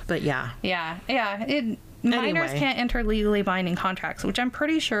mean, but yeah. Yeah. Minors can't enter legally binding contracts, which I'm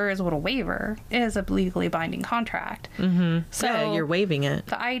pretty sure is what a waiver is, a legally binding contract. So yeah, you're waiving it.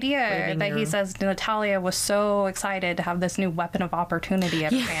 The idea that he says Natalia was so excited to have this new weapon of opportunity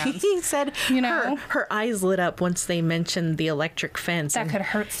at her hands. He said her eyes lit up once they mentioned the electric fence. That could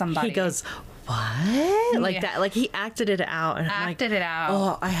hurt somebody. He goes, what? Like that. Like he acted it out. And oh,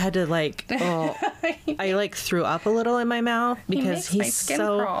 I had to I like threw up a little in my mouth because he's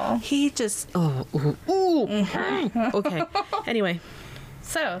so crawl. He just okay. Anyway,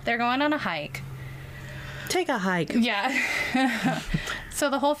 so they're going on a hike. Take a hike. Yeah. So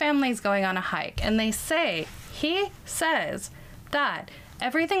the whole family's going on a hike, and he says that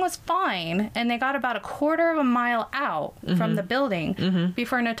everything was fine, and they got about a quarter of a mile out from the building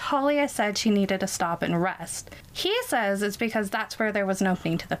before Natalia said she needed to stop and rest. He says it's because that's where there was an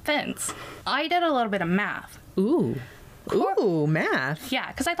opening to the fence. I did a little bit of math. Ooh, math. Yeah,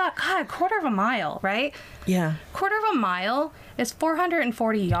 because I thought, God, quarter of a mile, right? Yeah. Quarter of a mile is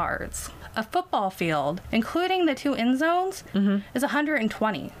 440 yards. A football field, including the 2 end zones, is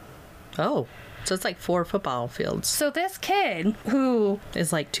 120. Oh, so it's like 4 football fields. So this kid who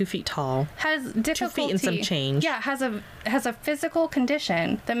is like 2 feet tall, has difficulty, 2 feet and some change. Yeah, has a physical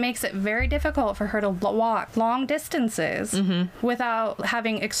condition that makes it very difficult for her to walk long distances without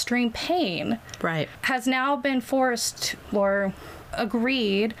having extreme pain. Right. Has now been forced or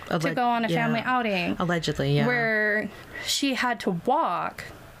agreed to go on a family outing. Allegedly, yeah. Where she had to walk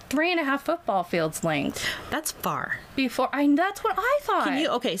 3.5 football fields length. That's far. That's what I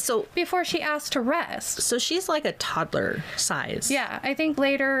thought. So before she asked to rest. So she's like a toddler size. Yeah, I think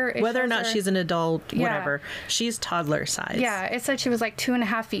later. Whether or not she's an adult, whatever, she's toddler size. Yeah, it said she was like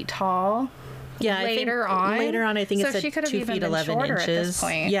 2.5 feet tall. Yeah, later on, I think it said she could have 2 even feet been 11 shorter inches. At this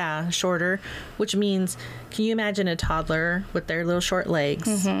point. Yeah, shorter. Which means, can you imagine a toddler with their little short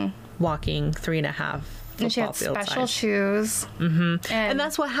legs walking 3.5? And she had special shoes. And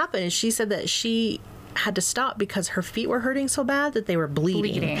that's what happened. She said that she had to stop because her feet were hurting so bad that they were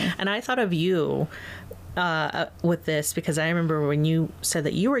bleeding. And I thought of you with this because I remember when you said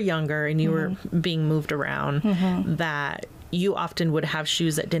that you were younger and you were being moved around, that you often would have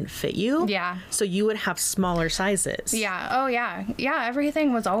shoes that didn't fit you. Yeah. So you would have smaller sizes. Yeah. Oh, yeah. Yeah.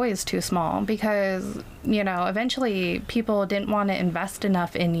 Everything was always too small because, eventually people didn't want to invest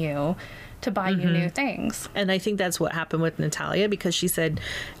enough in you to buy you new things. And I think that's what happened with Natalia because she said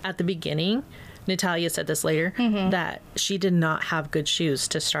at the beginning, Natalia said this later, that she did not have good shoes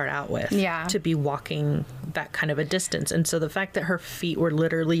to start out with. Yeah. To be walking that kind of a distance. And so the fact that her feet were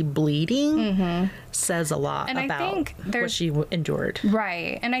literally bleeding says a lot about what she endured.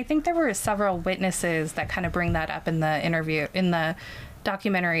 Right. And I think there were several witnesses that kind of bring that up in the interview, in the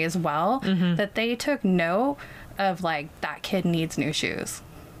documentary as well, that they took note of that kid needs new shoes.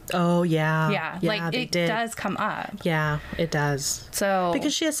 Oh, yeah. Yeah, it does come up. Yeah, it does. So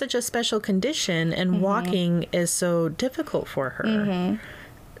because she has such a special condition and walking is so difficult for her.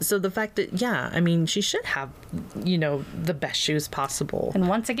 So the fact that, she should have, the best shoes possible. And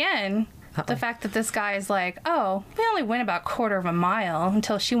once again, the fact that this guy is like, oh, we only went about quarter of a mile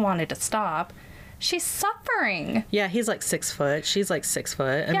until she wanted to stop. She's suffering. Yeah, he's like 6 foot. She's like 6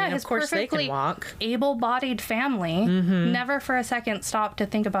 foot. I mean, of course they can walk. Able-bodied family never for a second stopped to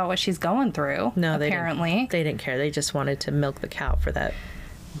think about what she's going through. No, apparently they didn't care. They just wanted to milk the cow for that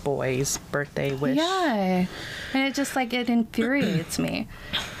boy's birthday wish. Yeah, and it just it infuriates me.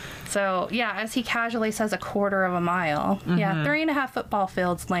 So yeah, as he casually says, a quarter of a mile. Yeah, 3.5 football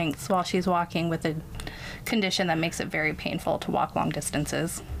fields lengths while she's walking with a condition that makes it very painful to walk long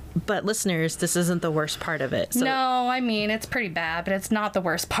distances. But listeners, this isn't the worst part of it. So no, it's pretty bad, but it's not the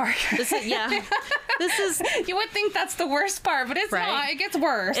worst part. This is You would think that's the worst part, but it's not. It gets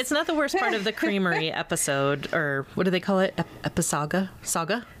worse. It's not the worst part of the creamery episode, or what do they call it? Episaga?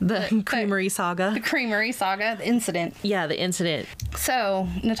 Saga? The creamery saga? The creamery saga, the incident. Yeah, the incident. So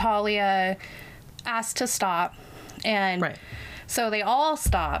Natalia asked to stop, and so they all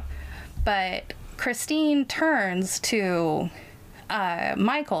stop, but Christine turns to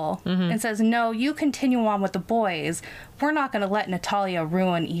Michael and says, no, you continue on with the boys. We're not going to let Natalia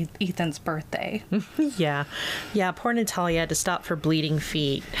ruin Ethan's birthday. Yeah, poor Natalia had to stop for bleeding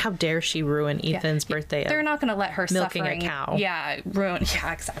feet. How dare she ruin Ethan's birthday? They're not going to let her milking suffering, a cow. Yeah, ruin.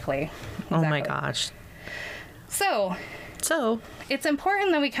 Yeah, exactly. Oh my gosh. So it's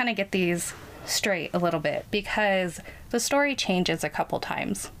important that we kind of get these straight a little bit because the story changes a couple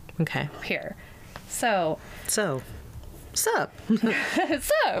times. Okay. Here. So. Sup?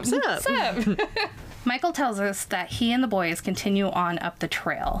 Michael tells us that he and the boys continue on up the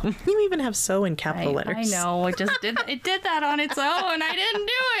trail. You even have "so" in capital letters. I know. It just did. It did that on its own. I didn't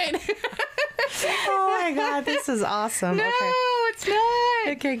do it. Oh my god, this is awesome. No, it's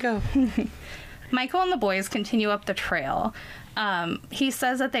not. Okay, go. Michael and the boys continue up the trail. He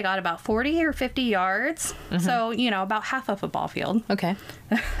says that they got about 40 or 50 yards. So, about half a football field. Okay.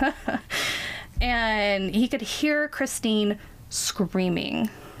 And he could hear Christine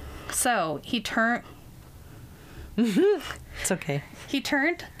screaming. So he turned. It's okay. He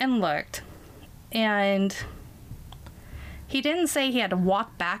turned and looked. And he didn't say he had to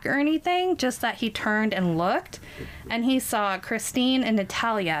walk back or anything, just that he turned and looked. And he saw Christine and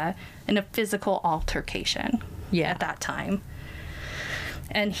Natalia in a physical altercation at that time.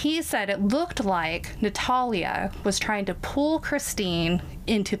 And he said it looked like Natalia was trying to pull Christine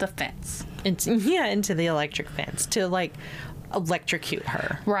into the fence. Into the electric fence to like electrocute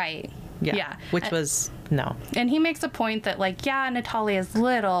her. Right. Yeah. Which was no. And he makes a point that like, yeah, Natalia's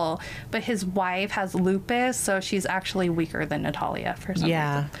little, but his wife has lupus, so she's actually weaker than Natalia for some reason.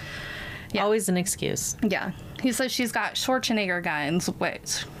 Yeah. Always an excuse. Yeah. He says she's got Schwarzenegger guns,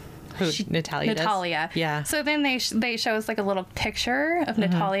 which... Natalia does? Yeah. So then they show us like a little picture of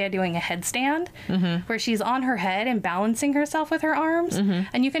Natalia doing a headstand where she's on her head and balancing herself with her arms.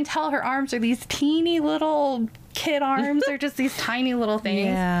 And you can tell her arms are these teeny little kid arms. They're just these tiny little things.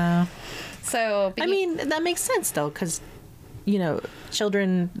 Yeah. So... I mean, that makes sense though, because, you know,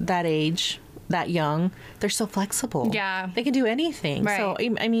 children that age... that young, they're so flexible. Yeah. They can do anything. Right. So,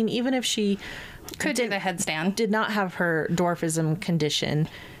 I mean, even if she could do the headstand, did not have her dwarfism condition,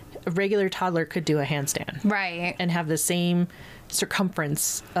 a regular toddler could do a handstand. Right. And have the same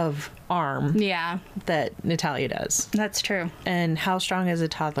circumference of arm that Natalia does. That's true. And how strong is a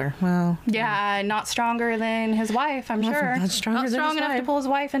toddler? Well... Yeah, not stronger than his wife, I'm sure. Not strong enough to pull his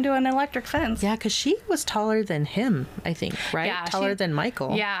wife into an electric fence. Yeah, because she was taller than him, I think, right? Yeah, taller than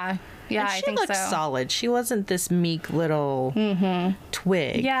Michael. Yeah. Yeah, and I think so. She looked solid. She wasn't this meek little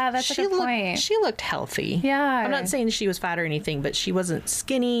twig. Yeah, that's a good point. She looked healthy. Yeah. I'm not saying she was fat or anything, but she wasn't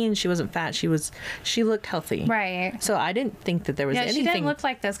skinny and she wasn't fat. She looked healthy. Right. So I didn't think that there was anything. She didn't look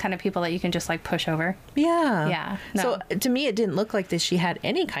like those kind of people that you can just like push over. Yeah. Yeah. No. So to me, it didn't look like this. She had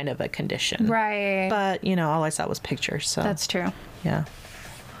any kind of a condition. Right. But, you know, all I saw was pictures. So that's true. Yeah.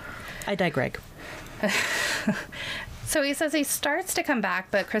 I digress. So he says he starts to come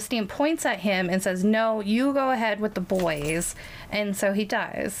back, but Christine points at him and says, "No, you go ahead with the boys." And so he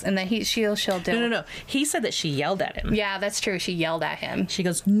does, and then she'll do. No. He said that she yelled at him. Yeah, that's true. She yelled at him. She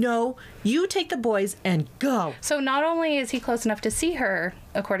goes, "No, you take the boys and go." So not only is he close enough to see her,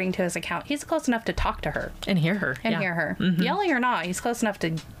 according to his account, he's close enough to talk to her and hear her. Yelling or not, he's close enough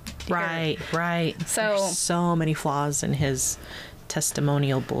to. Right. So there's so many flaws in his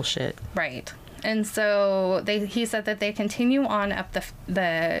testimonial bullshit. Right. And so he said that they continue on up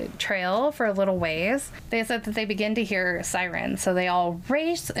the trail for a little ways. They said that they begin to hear sirens. So they all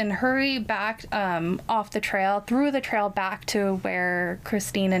race and hurry back off the trail, through the trail back to where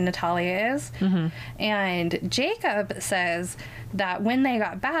Christine and Natalia is. And Jacob says that when they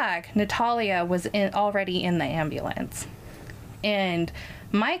got back, Natalia was already in the ambulance. And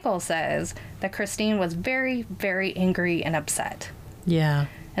Michael says that Christine was very, very angry and upset. Yeah.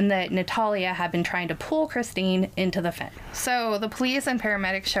 And that Natalia had been trying to pull Christine into the fence. So the police and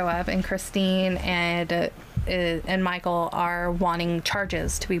paramedics show up, and Christine and Michael are wanting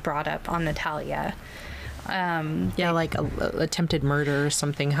charges to be brought up on Natalia. Like attempted murder or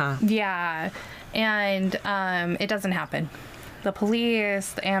something, huh? Yeah, and it doesn't happen. The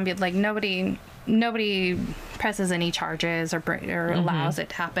police, the ambulance, like nobody presses any charges or allows it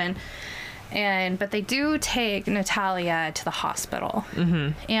to happen. But they do take Natalia to the hospital.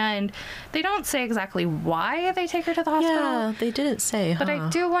 And they don't say exactly why they take her to the hospital. Yeah, they didn't say, But I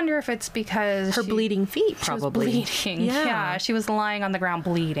do wonder if it's because her bleeding feet, probably. She was bleeding. Yeah, she was lying on the ground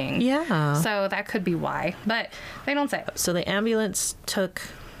bleeding. Yeah. So that could be why. But they don't say. So the ambulance took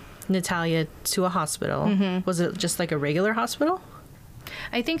Natalia to a hospital. Was it just like a regular hospital?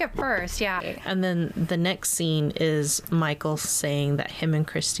 I think at first, yeah. And then the next scene is Michael saying that him and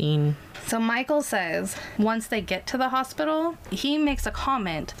Christine... So Michael says once they get to the hospital, he makes a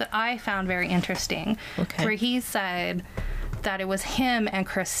comment that I found very interesting. Okay. Where he said that it was him and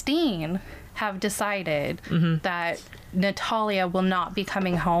Christine have decided that Natalia will not be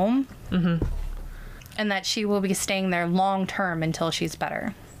coming home. And that she will be staying there long term until she's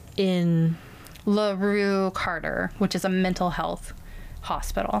better. In LaRue Carter, which is a mental health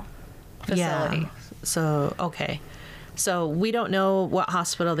hospital facility. Yeah. So, okay. So we don't know what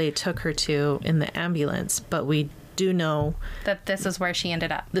hospital they took her to in the ambulance, but we do know that this is where she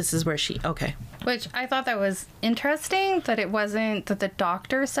ended up. Okay. Which I thought that was interesting, that it wasn't that the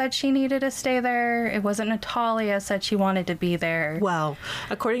doctor said she needed to stay there. It wasn't Natalia said she wanted to be there. Well,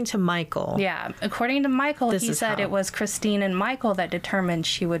 according to Michael. Yeah. According to Michael, he said it was Christine and Michael that determined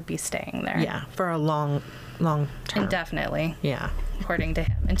she would be staying there. Yeah. For a long term. Indefinitely. Yeah. According to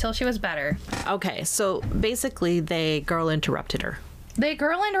him. Until she was better. Okay. So basically, they girl interrupted her.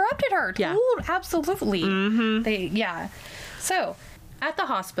 Yeah. Absolutely. So, at the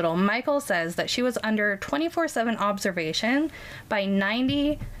hospital, Michael says that she was under 24/7 observation by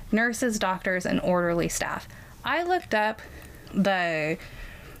 90 nurses, doctors, and orderly staff. I looked up the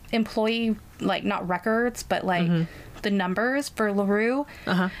employee, like, not records, but, like, the numbers for LaRue,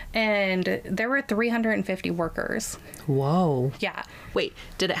 and there were 350 workers. Whoa. Yeah. Wait,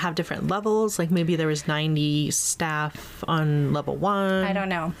 did it have different levels? Like maybe there was 90 staff on level 1? I don't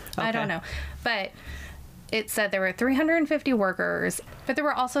know. I Okay. don't know. But it said there were 350 workers, but there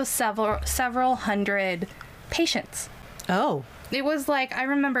were also several hundred patients. Oh. It was like, I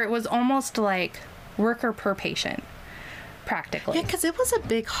remember it was almost like worker per patient, practically. Yeah, because it was a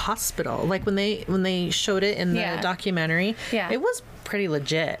big hospital. Like when they showed it in the documentary, it was pretty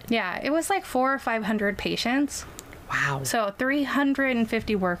legit. Yeah, it was like 400 or 500 patients. Wow. So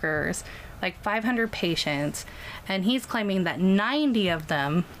 350 workers, like 500 patients, and he's claiming that 90 of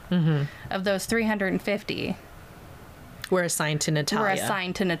them, of those 350, were assigned to Natalia. were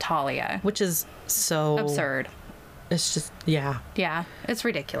assigned to Natalia. Which is so... Absurd. It's just, yeah. Yeah, it's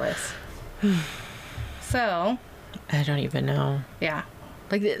ridiculous. So... I don't even know. Yeah.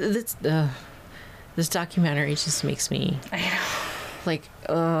 Like, this documentary just makes me... I know. Like,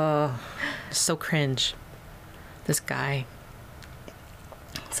 so cringe. This guy.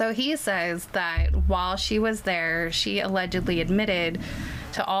 So he says that while she was there, she allegedly admitted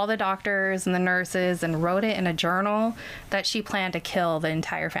to all the doctors and the nurses and wrote it in a journal that she planned to kill the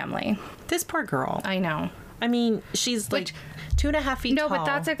entire family. This poor girl. I know. I mean, she's like 2.5 feet tall. No, but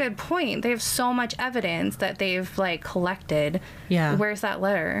that's a good point. They have so much evidence that they've like collected. Yeah. Where's that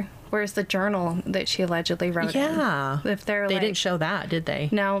letter? Where's the journal that she allegedly wrote in? Yeah. If they're They like, didn't show that, did they?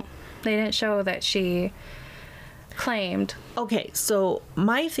 No, they didn't show that she claimed. Okay, so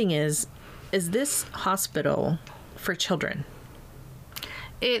my thing is this hospital for children?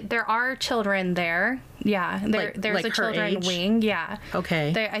 There are children there. Yeah, there's like a her children age? wing. Yeah.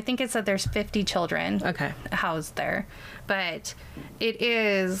 Okay. I think it said there's 50 children Okay. housed there, but it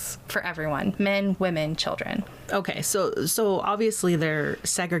is for everyone: men, women, children. Okay, so obviously they're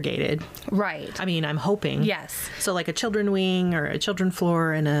segregated. Right. I mean, I'm hoping. Yes. So like a children wing or a children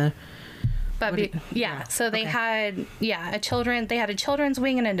floor and a... But yeah, so they had they had a children's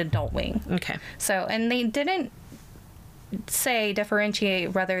wing and an adult wing. Okay. So, and they didn't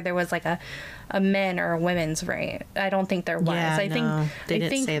differentiate whether there was like a men or a women's right. I don't think there was. Yeah, I no, they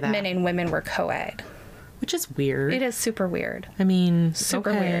think didn't say that. men and women were co-ed. Which is weird. It is super weird. I mean,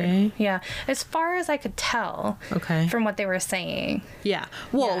 Super okay. weird. Yeah. As far as I could tell Okay. from what they were saying. Yeah.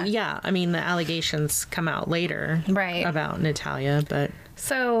 Well, Yeah. yeah. I mean, the allegations come out later. Right. About Natalia, but...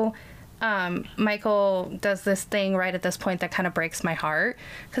 So Michael does this thing right at this point that kind of breaks my heart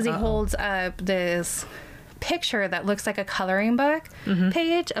because he holds up this picture that looks like a coloring book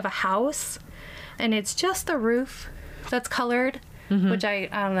page of a house, and it's just the roof that's colored, which I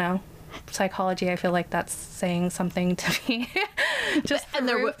don't know. Psychology, I feel like that's saying something to me. Just and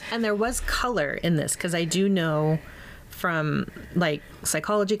there was color in this, because I do know from like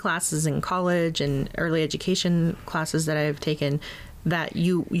psychology classes in college and early education classes that I've taken that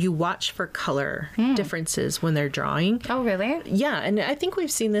you watch for color differences when they're drawing. Oh, really? Yeah, and I think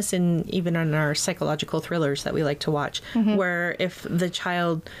we've seen this even in our psychological thrillers that we like to watch, where if the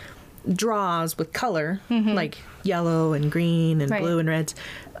child draws with color, like yellow and green and blue and reds,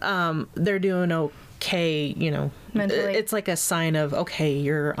 they're doing okay, Mentally. It's like a sign of, okay,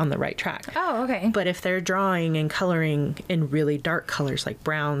 you're on the right track. Oh, okay. But if they're drawing and coloring in really dark colors like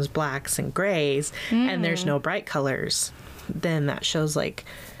browns, blacks, and grays, and there's no bright colors, then that shows like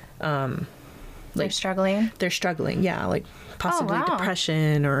They're struggling. they're struggling. Yeah, like possibly wow.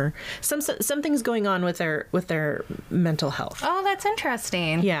 depression or something's going on with their mental health. Oh, that's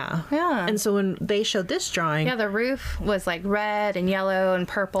interesting. Yeah. Yeah. And so when they showed this drawing, Yeah, the roof was like red and yellow and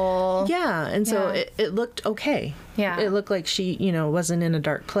purple. yeah, and so Yeah. it looked okay. Yeah. It looked like she, wasn't in a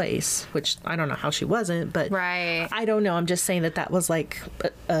dark place, which I don't know how she wasn't, but Right. I don't know. I'm just saying that was like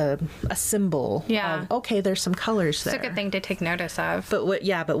a symbol Yeah. of, okay, there's some colors there. It's a good thing to take notice of. But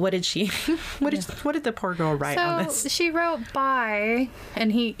what did she, what did the poor girl write on So this? she wrote bye,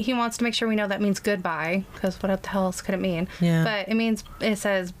 and he wants to make sure we know that means goodbye, because what the hell else could it mean? Yeah. But it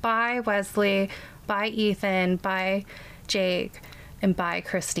says bye Wesley, bye Ethan, bye Jake, and bye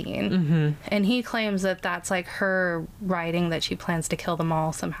Christine. Mm-hmm. And he claims that that's like her writing that she plans to kill them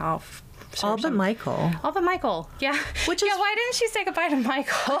all somehow. All but Michael. All but Michael. Yeah. Which is- yeah. Why didn't she say goodbye to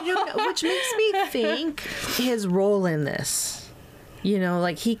Michael? Which makes me think his role in this.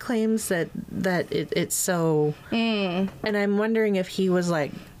 Like he claims that it's so, and I'm wondering if he was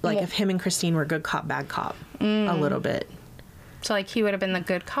like if him and Christine were good cop, bad cop, a little bit. So like he would have been the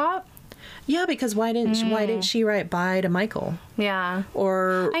good cop. Yeah, because why didn't she write bye to Michael? Yeah.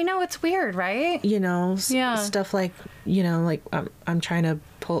 Or I know, it's weird, right? stuff like like I'm trying to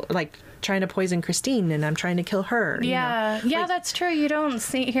pull trying to poison Christine, and I'm trying to kill her. Yeah. You know? Yeah, that's true. You don't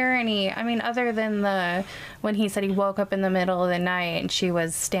hear any, I mean, other than when he said he woke up in the middle of the night and she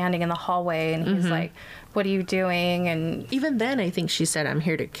was standing in the hallway and he's like, what are you doing? And even then, I think she said, I'm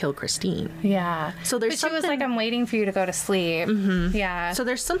here to kill Christine. Yeah. So but she was like, I'm waiting for you to go to sleep. Yeah. So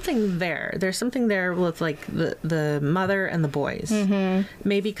there's something there. There's something there with like the mother and the boys.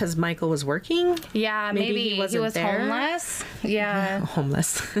 Maybe because Michael was working. Yeah, maybe he was there. Homeless. Yeah.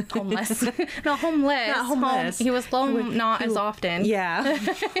 Homeless. Homeless. Not homeless. Not homeless. He was not as often. Yeah.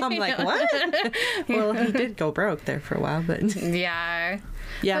 I'm like, what? Well, he did go broke there for a while, but yeah.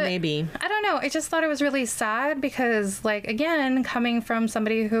 Yeah, but maybe. I don't know. I just thought it was really sad because, like, again, coming from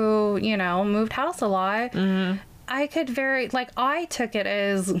somebody who, you know, moved house a lot, I could I took it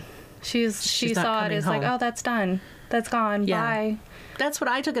as she saw it as home. Like, oh, that's done. That's gone. Yeah. Bye. That's what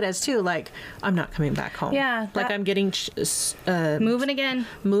I took it as too. Like, I'm not coming back home. Yeah. Like, I'm getting moving again.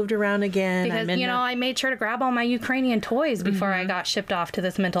 Moved around again. Because, I made sure to grab all my Ukrainian toys before I got shipped off to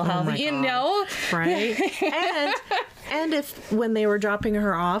this mental health. Know? Right. And if when they were dropping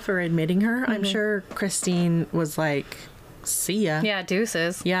her off or admitting her, I'm sure Christine was like, see ya. Yeah,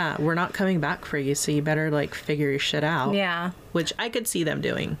 deuces. Yeah, we're not coming back for you, so you better like figure your shit out. Yeah. Which I could see them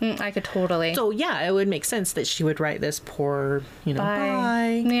doing. I could totally. So yeah, it would make sense that she would write this poor,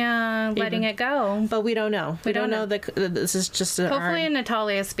 bye. Yeah, letting it go. But we don't know. We don't know that this is just hopefully in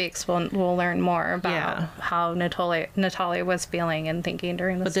Natalia Speaks we'll learn more about how Natalia was feeling and thinking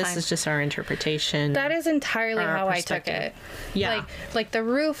during this time. But this is just our interpretation. That is entirely how I took it. Yeah. Like the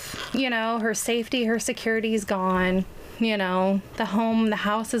roof, her safety, her security is gone. The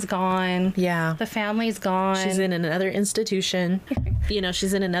house is gone. Yeah. The family's gone. She's in another institution.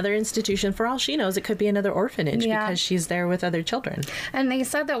 She's in another institution. For all she knows, it could be another orphanage because she's there with other children. And they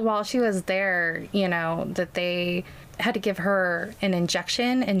said that while she was there, that they had to give her an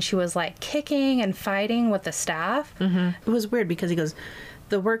injection and she was like kicking and fighting with the staff. It was weird because he goes,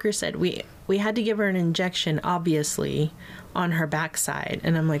 the worker said, we had to give her an injection, obviously, on her backside.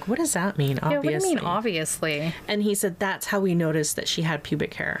 And I'm like, what does that mean, obviously? Yeah, what do you mean, obviously? And he said, that's how we noticed that she had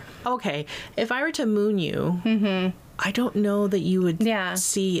pubic hair. Okay, if I were to moon you, I don't know that you would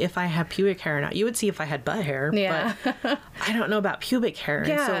see if I have pubic hair or not. You would see if I had butt hair, but I don't know about pubic hair.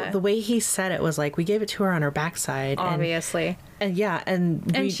 Yeah. And so the way he said it was like, we gave it to her on her backside. Obviously.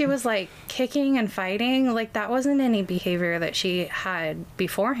 And she was like kicking and fighting. Like that wasn't any behavior that she had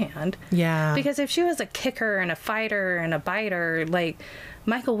beforehand. Yeah. Because if she was a kicker and a fighter and a biter, like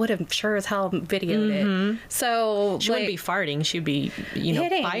Michael would have sure as hell videoed it. So she wouldn't be farting. She'd be,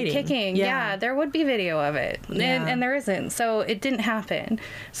 hitting, biting. Kicking. Yeah, there would be video of it. And there isn't. So it didn't happen.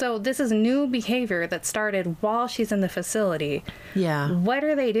 So this is new behavior that started while she's in the facility. Yeah. What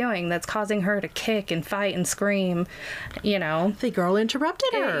are they doing that's causing her to kick and fight and scream? The girl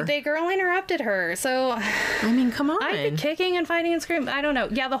interrupted her. The girl interrupted her. So I mean, come on. I think kicking and fighting and screaming. I don't know.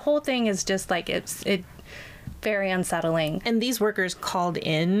 Yeah, the whole thing is just like it very unsettling. And these workers called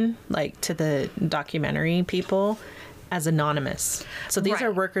in like to the documentary people as anonymous. So these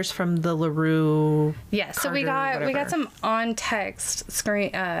are workers from the LaRue. Yes. So we got some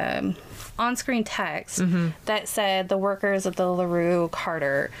on-screen text that said the workers at the LaRue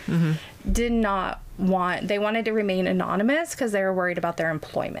Carter did not they wanted to remain anonymous because they were worried about their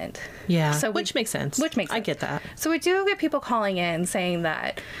employment. Yeah. So which makes sense. I get that. So we do get people calling in saying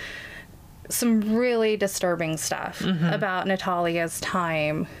that some really disturbing stuff about Natalia's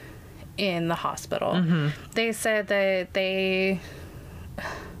time in the hospital. They said that they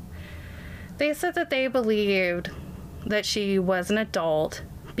believed that she was an adult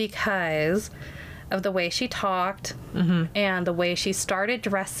because of the way she talked and the way she started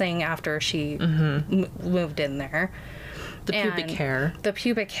dressing after she moved in there. The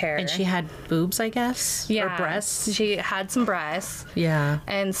pubic hair. And she had boobs, I guess? Yeah. Or breasts? She had some breasts. Yeah.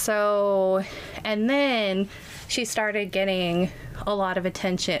 And then she started getting a lot of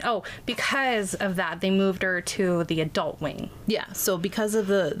attention. Oh, because of that, they moved her to the adult wing. Yeah. So because of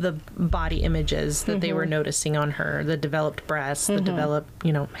the body images that they were noticing on her, the developed breasts, the developed,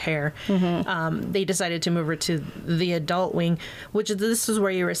 hair, they decided to move her to the adult wing, which this is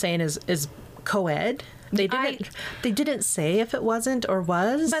where you were saying is co-ed. They didn't say if it wasn't or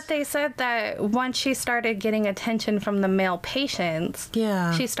was. But they said that once she started getting attention from the male patients,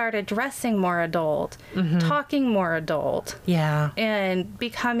 she started dressing more adult, talking more adult. Yeah. And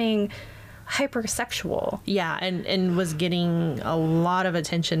becoming hypersexual. Yeah, and was getting a lot of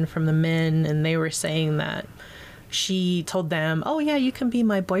attention from the men, and they were saying that she told them, oh yeah, you can be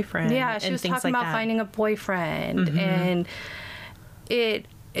my boyfriend. Yeah, she was talking about finding a boyfriend, and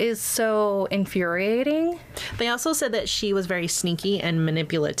is so infuriating. They also said that she was very sneaky and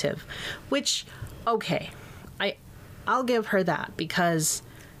manipulative, which, okay, I'll give her that, because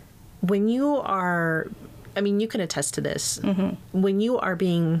when you are, I mean, you can attest to this, when you are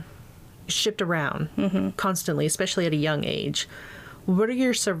being shipped around constantly, especially at a young age, what are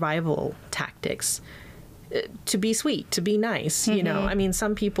your survival tactics? To be sweet, to be nice, you know? I mean,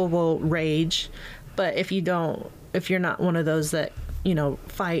 some people will rage, but if you're not one of those that, you know,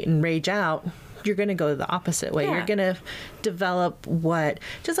 fight and rage out, you're going to go the opposite way. Yeah. You're going to develop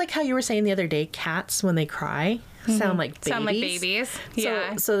just like how you were saying the other day, cats, when they cry, sound like babies. Sound like babies.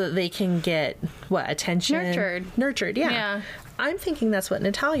 Yeah. So that they can get, attention? Nurtured, yeah. Yeah. I'm thinking that's what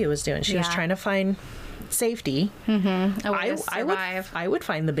Natalia was doing. She was trying to find safety. I would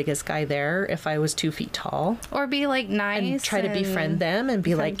find the biggest guy there if I was 2 feet tall, or be like nice and try to befriend them and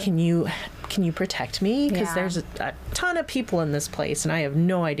be like, can you protect me, because there's a ton of people in this place and I have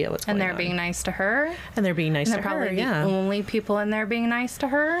no idea what's going on. And they're being nice to her, and they're being nice to her. Probably the only people in there being nice to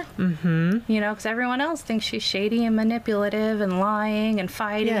her, you know, because everyone else thinks she's shady and manipulative and lying and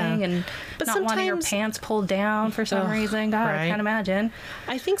fighting and not wanting her pants pulled down for some reason. God, I can't imagine.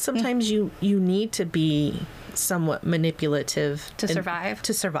 I think sometimes you need to be somewhat manipulative to survive.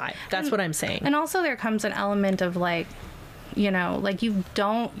 That's what I'm saying. And also there comes an element of like, you know, like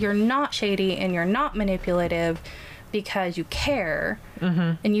you're not shady and you're not manipulative because you care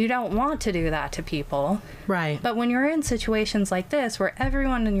and you don't want to do that to people. Right. But when you're in situations like this where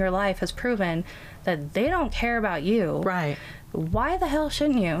everyone in your life has proven that they don't care about you. Right. Why the hell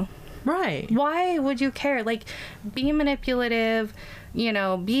shouldn't you? Right. Why would you care? Like, be manipulative, you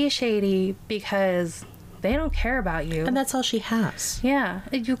know, be shady because they don't care about you. And that's all she has. Yeah.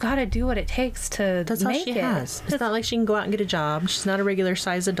 You got to do what it takes to That's all she has. It's not like she can go out and get a job. She's not a regular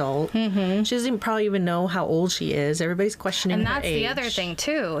size adult. She doesn't probably even know how old she is. Everybody's questioning her age. And that's the other thing,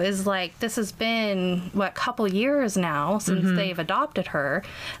 too, is like, this has been, couple years now since they've adopted her.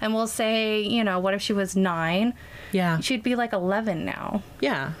 And we'll say, you know, what if she was 9? Yeah. She'd be like 11 now.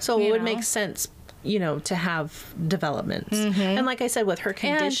 Yeah. So it would make sense, you know, to have developments. And like I said, with her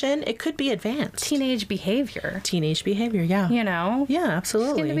condition, it could be advanced. Teenage behavior, yeah. You know? Yeah,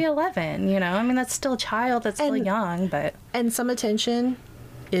 absolutely. She's going to be 11, you know? I mean, that's still a child, that's still young, but... And some attention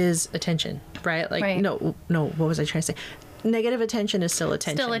is attention, right? Like, no, what was I trying to say? Negative attention is still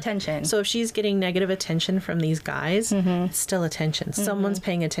attention. Still attention. So if she's getting negative attention from these guys, it's still attention. Someone's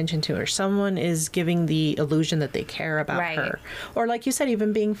paying attention to her. Someone is giving the illusion that they care about her. Or like you said,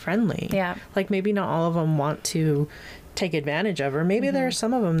 even being friendly. Yeah. Like maybe not all of them want to take advantage of her. Maybe there are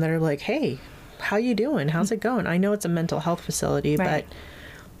some of them that are like, hey, how you doing? How's it going? I know it's a mental health facility, but...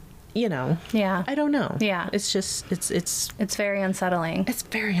 You know, I don't know. Yeah, it's just it's very unsettling. It's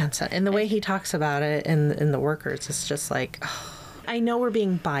very unsettling, and the way he talks about it and the workers, it's just like, oh, I know we're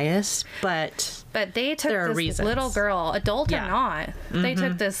being biased, but they took this little girl, adult or not, they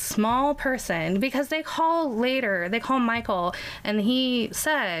took this small person, because they call Michael, and he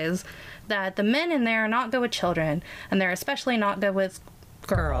says that the men in there are not good with children, and they're especially not good with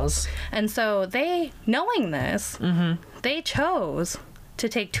girls, and so they, knowing this, they chose to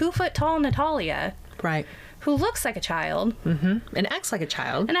take 2 foot tall Natalia, who looks like a child, and acts like a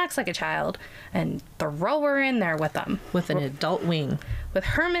child, and throw her in there with them, with an adult wing, with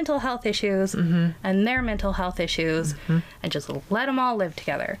her mental health issues and their mental health issues, and just let them all live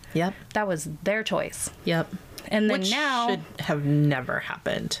together. Yep, that was their choice. Yep, and then which now should have never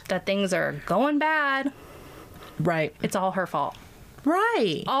happened. That things are going bad. Right, it's all her fault.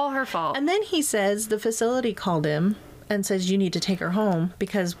 Right, all her fault. And then he says the facility called him and says, you need to take her home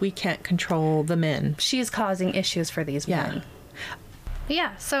because we can't control the men. She's causing issues for these men.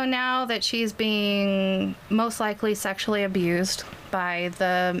 Yeah, so now that she's being most likely sexually abused by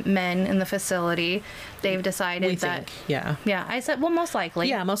the men in the facility, they've decided Yeah, I said, well, most likely.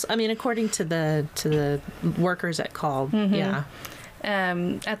 Yeah, according to the workers that called,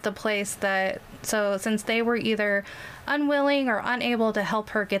 at the place so since they were either unwilling or unable to help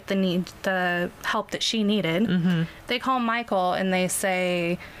her get the help that she needed, they call Michael and they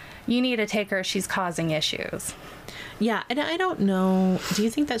say, you need to take her, she's causing issues. Yeah, and I don't know, do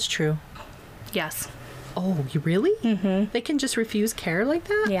you think that's true? Yes. Oh, you really? They can just refuse care like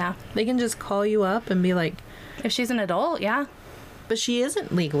that? Yeah. They can just call you up and be like... If she's an adult, yeah. But she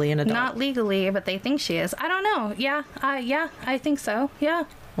isn't legally an adult. Not legally, but they think she is. I don't know. Yeah, I think so. Yeah.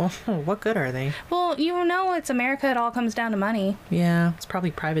 Well, what good are they? Well, you know, it's America. It all comes down to money. Yeah, it's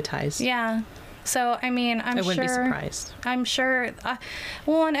probably privatized. Yeah. So, I mean, I wouldn't be surprised. I'm sure.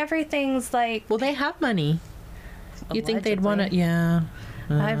 Well, and everything's like... Well, they have money. You think they'd want to... Yeah.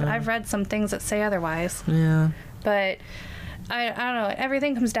 I've read some things that say otherwise. Yeah. But I don't know.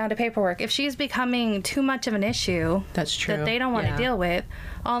 Everything comes down to paperwork. If she's becoming too much of an issue That's true. that they don't want to deal with,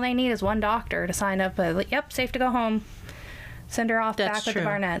 all they need is one doctor to sign up with, yep, safe to go home. Send her off back with the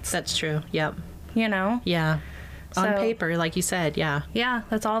Barnetts. That's true. Yep. You know? Yeah. On paper, like you said, yeah. Yeah,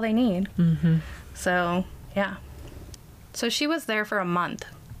 that's all they need. Mm-hmm. So, yeah. So she was there for a month.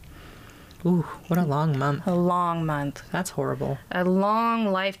 Ooh, what a long month. A long month. That's horrible. A long,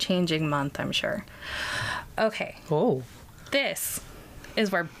 life-changing month, I'm sure. Okay. Oh. This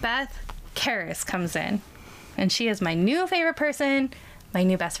is where Beth Karras comes in. And she is my new favorite person, my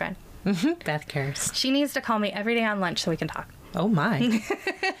new best friend. Beth Karras. She needs to call me every day on lunch so we can talk. Oh, my.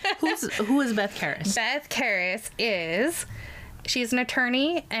 Who is Beth Karras? Beth Karras she's an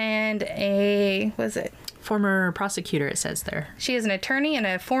attorney and former prosecutor, it says there. She is an attorney and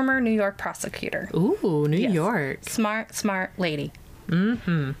a former New York prosecutor. Ooh, New York. Smart lady.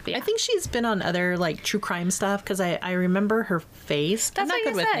 Mm-hmm. Yeah. I think she's been on other like true crime stuff because I remember her face. That's I'm not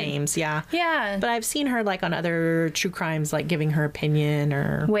good with names, yeah. Yeah. But I've seen her like on other true crimes, like giving her opinion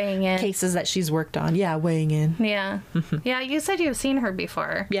or weighing in cases that she's worked on. Yeah, weighing in. Yeah. Yeah, you said you've seen her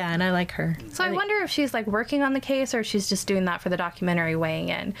before. Yeah, and I like her. So I wonder if she's like working on the case or if she's just doing that for the documentary weighing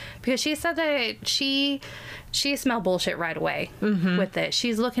in. Because she said that she smelled bullshit right away with it.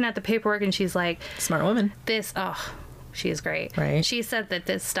 She's looking at the paperwork and she's like, smart woman. She is great. Right. She said that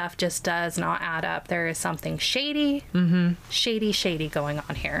this stuff just does not add up. There is something shady, shady going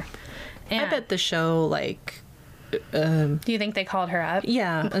on here. And I bet the show, like... do you think they called her up?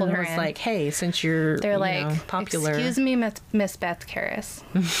 Yeah, and pulled her was in? like, hey, since you're popular... Excuse me, Miss Beth Karras.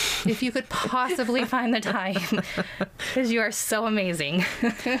 If you could possibly find the time, because you are so amazing.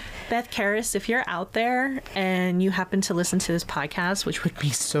 Beth Karras, if you're out there and you happen to listen to this podcast, which would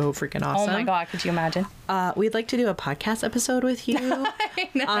be so freaking awesome. Oh my God, could you imagine? We'd like to do a podcast episode with you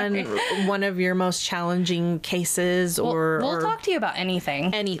on one of your most challenging cases We'll talk to you about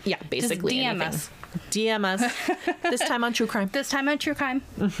anything. Basically just DM anything. us. DM us. This time on true crime.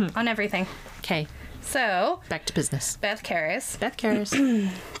 On everything. Okay. So, back to business. Beth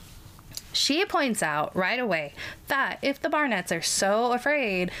Karras. She points out right away that if the Barnetts are so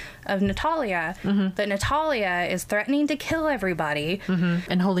afraid of Natalia, that Natalia is threatening to kill everybody.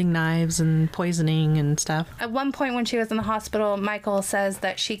 And holding knives and poisoning and stuff. At one point when she was in the hospital, Michael says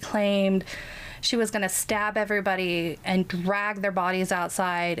that she claimed she was going to stab everybody and drag their bodies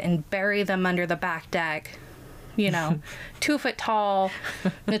outside and bury them under the back deck. 2 foot tall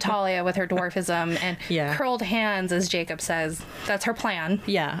Natalia with her dwarfism and curled hands, as Jacob says. That's her plan.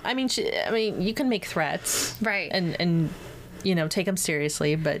 Yeah. I mean, you can make threats. Right. And take them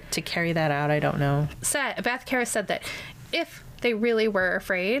seriously, but to carry that out, I don't know. Beth Karras said that if they really were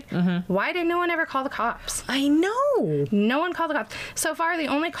afraid, why did no one ever call the cops? I know. No one called the cops. So far, the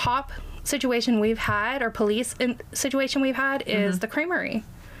only cop situation we've had, or police situation we've had, is the creamery.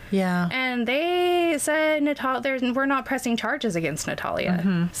 Yeah. And they said we're not pressing charges against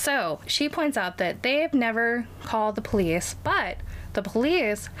Natalia. So she points out that they've never called the police, but the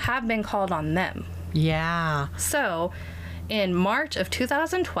police have been called on them. Yeah. So in March of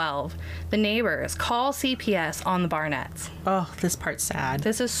 2012, the neighbors call CPS on the Barnetts. Oh, this part's sad.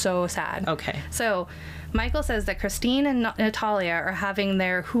 This is so sad. Okay. So Michael says that Christine and Natalia are having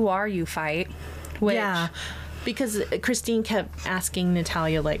their "Who are you?" fight. Yeah. Because Christine kept asking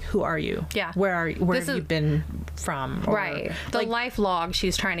Natalia, like, who are you? Yeah. Where have you been from? Or, right. The life log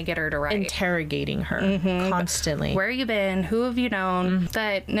she's trying to get her to write. Interrogating her constantly. Where you been? Who have you known?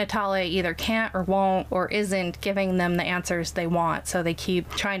 That Natalia either can't or won't or isn't giving them the answers they want. So they keep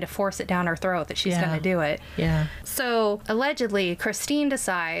trying to force it down her throat that she's going to do it. Yeah. So allegedly, Christine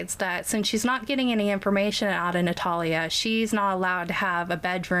decides that since she's not getting any information out of Natalia, she's not allowed to have a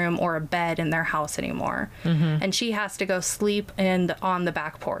bedroom or a bed in their house anymore. And she has to go sleep on the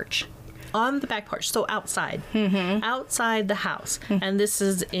back porch. On the back porch, so outside. Outside the house. And this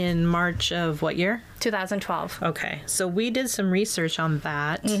is in March of what year? 2012. Okay, so we did some research on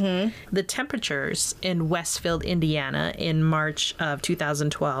that. The temperatures in Westfield, Indiana in March of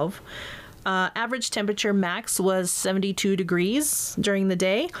 2012. Average temperature max was 72 degrees during the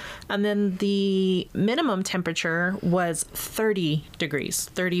day, and then the minimum temperature was 30 degrees,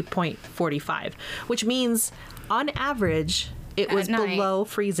 30.45, which means on average it was below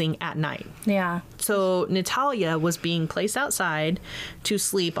freezing at night. Yeah. So Natalia was being placed outside to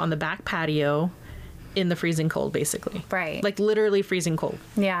sleep on the back patio in the freezing cold, basically. Right. Like literally freezing cold.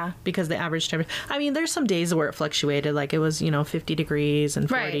 Yeah. Because the average temperature, I mean, there's some days where it fluctuated, like it was, 50 degrees and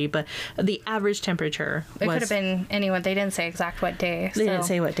 40, Right. but the average temperature It was... could have been anyone. They didn't say exact what day. They didn't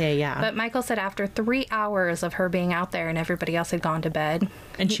say what day, yeah. But Michael said after 3 hours of her being out there and everybody else had gone to bed.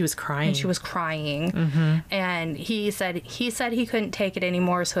 And she was crying. And she was crying. And he said he couldn't take it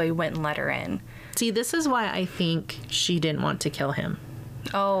anymore, so he went and let her in. See, this is why I think she didn't want to kill him.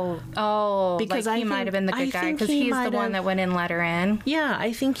 Oh, because like he might have been the good guy because he's the one that went and let her in. Yeah,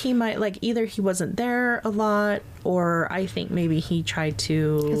 I think he might, like, either he wasn't there a lot, or I think maybe he tried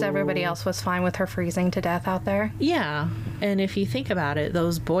to... Because everybody else was fine with her freezing to death out there. Yeah, and if you think about it,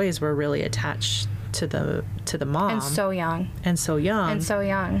 those boys were really attached to the mom. And so young.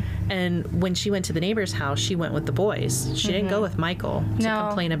 And when she went to the neighbor's house, she went with the boys. She didn't go with Michael to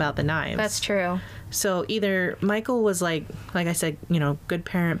complain about the knives. That's true. So either Michael was like I said, good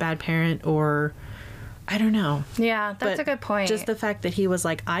parent, bad parent, or I don't know. Yeah, that's a good point. Just the fact that he was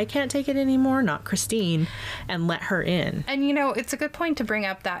like, I can't take it anymore, not Christine, and let her in. And it's a good point to bring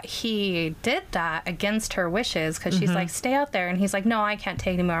up that he did that against her wishes because she's like, stay out there. And he's like, no, I can't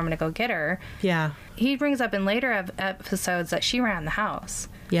take it anymore. I'm going to go get her. Yeah. He brings up in later episodes that she ran the house.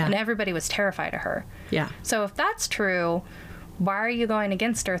 Yeah. And everybody was terrified of her. Yeah. So if that's true, why are you going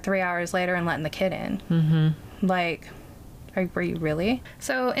against her 3 hours later and letting the kid in? Like, were you really?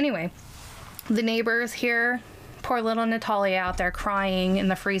 So anyway, the neighbors hear poor little Natalia out there crying in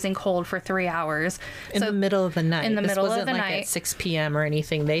the freezing cold for 3 hours. In the middle of the night. In the middle of the night. This wasn't like at 6 p.m. or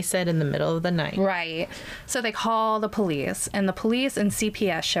anything. They said in the middle of the night. Right. So they call the police, and the police and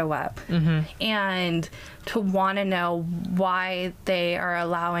CPS show up. And to want to know why they are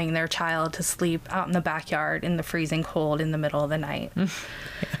allowing their child to sleep out in the backyard in the freezing cold in the middle of the night.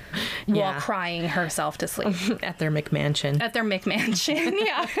 While crying herself to sleep. At their McMansion. At their McMansion,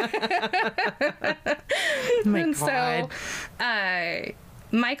 yeah. My God. So,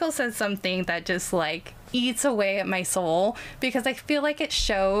 Michael says something that just like eats away at my soul because I feel like it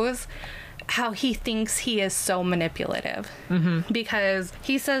shows how he thinks he is so manipulative. Because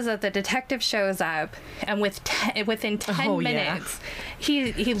he says that the detective shows up and within 10 minutes,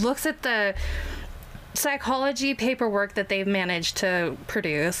 he looks at the psychology paperwork that they've managed to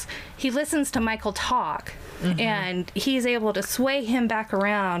produce. He listens to Michael talk, and he's able to sway him back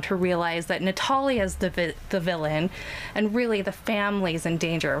around to realize that Natalia's the villain, and really the family's in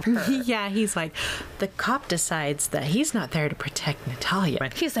danger of her. Yeah, he's like, the cop decides that he's not there to protect Natalia.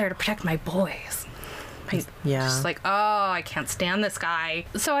 He's there to protect my boys. Yeah. Just like, oh, I can't stand this guy.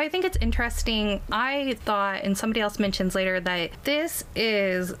 So I think it's interesting. I thought, and somebody else mentions later, that this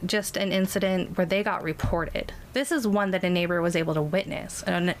is just an incident where they got reported. This is one that a neighbor was able to witness,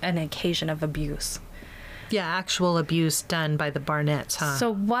 an occasion of abuse. Yeah, actual abuse done by the Barnetts, huh?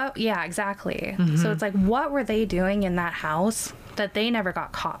 So what? Yeah, exactly. So it's like, what were they doing in that house that they never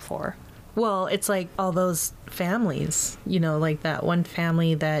got caught for? Well, it's like all those families, like that one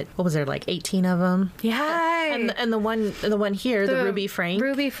family that, what was there, like 18 of them? Yeah. And the one here, the Ruby Frank.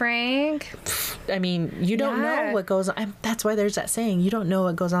 Ruby Frank. I mean, you don't know what goes on. That's why there's that saying, you don't know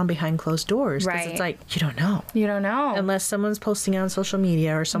what goes on behind closed doors. Because it's like, you don't know. You don't know. Unless someone's posting on social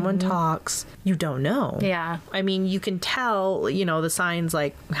media or someone talks, you don't know. Yeah. I mean, you can tell, the signs,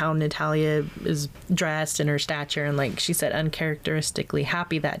 like how Natalia is dressed and her stature, and like she said, uncharacteristically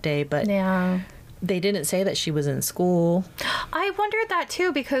happy that day, but they didn't say that she was in school. I wondered that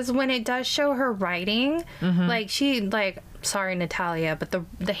too, because when it does show her writing, sorry Natalia, but the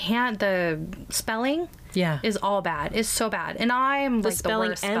spelling is all bad. It's so bad. And I'm like the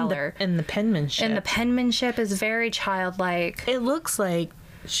worst speller. And the penmanship. And the penmanship is very childlike. It looks like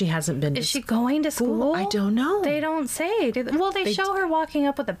she hasn't been Is she going to school? I don't know. They don't say. They show her walking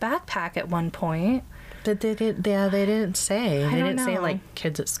up with a backpack at one point. But they didn't say. They didn't say like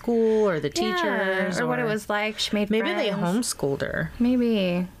kids at school or the teachers or what it was like. She made maybe friends. They homeschooled her.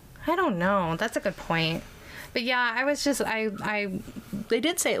 Maybe. I don't know. That's a good point. But yeah, I was just They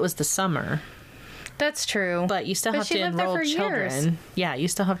did say it was the summer. That's true. But you still have to enroll children. Years. Yeah, you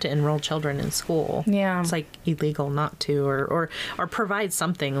still have to enroll children in school. Yeah. It's like illegal not to or provide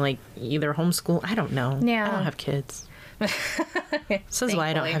something like either homeschool. I don't know. Yeah. I don't have kids. This is why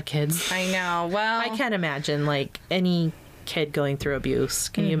I don't have kids. I know. Well, I can't imagine like any kid going through abuse.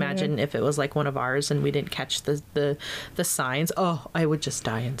 Can you imagine if it was like one of ours and we didn't catch the signs? Oh, I would just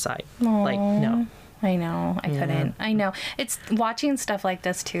die inside. Aww. Like, no. I know. I couldn't. I know. It's watching stuff like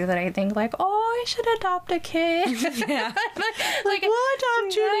this too that I think like, oh, I should adopt a kid. Yeah. like we'll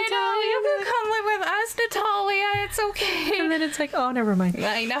adopt you, I know. Natalia. You can come live with us, Natalia. It's okay. And then it's like, oh, never mind.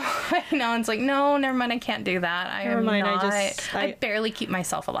 I know. It's like, no, never mind. I can't do that. Never mind. I barely keep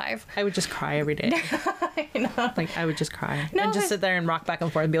myself alive. I would just cry every day. I know. Like, I would just cry. No, and just sit there and rock back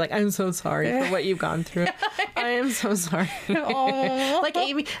and forth and be like, I'm so sorry for what you've gone through. I am so sorry. Oh.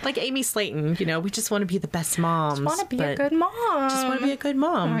 like Amy Slayton, you know, we just want to be the best moms. Just want to be a good mom. Just want to be a good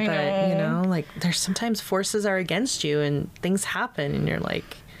mom. I But, know. you know, like, there's sometimes forces are against you and things happen and you're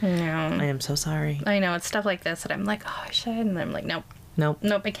like, Yeah. I am so sorry. I know. It's stuff like this that I'm like, oh, I should. And I'm like, nope. Nope.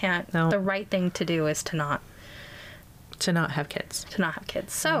 Nope, I can't. No. The right thing to do is to not have kids. have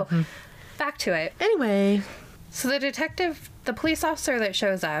kids. So, back to it. Anyway. So the police officer that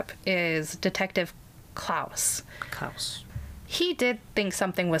shows up is Detective Klaus. He did think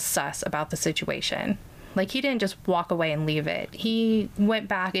something was sus about the situation. Like, he didn't just walk away and leave it. He went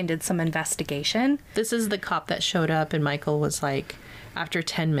back and did some investigation. This is the cop that showed up and Michael was like, after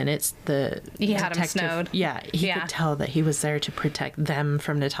 10 minutes, He had him snowed. Yeah, he Yeah. could tell that he was there to protect them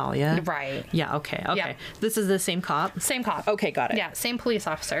from Natalia. Right. Yeah, okay. Yeah. This is the same cop? Same cop. Okay, got it. Yeah, same police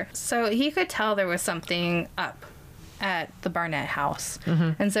officer. So he could tell there was something up at the Barnett house.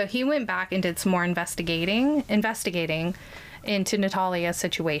 And so he went back and did some more investigating into Natalia's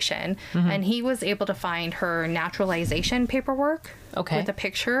situation. And he was able to find her naturalization paperwork with a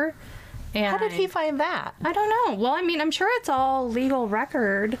picture. And How did he find that? I don't know. Well, I mean, I'm sure it's all legal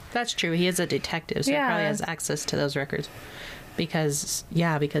record. That's true. He is a detective, so he probably has access to those records. Because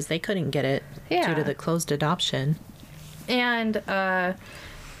they couldn't get it due to the closed adoption. And I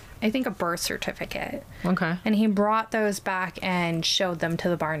think a birth certificate. Okay. And he brought those back and showed them to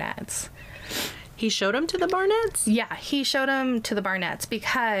the Barnetts. He showed him to the Barnetts? Yeah, he showed them to the Barnetts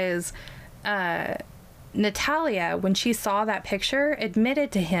because Natalia, when she saw that picture,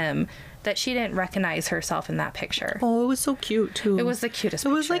 admitted to him that she didn't recognize herself in that picture. Oh, it was so cute, too. It was the cutest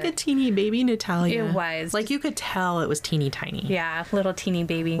picture. It was like a teeny baby Natalia. It was. Like, you could tell it was teeny tiny. Yeah, little teeny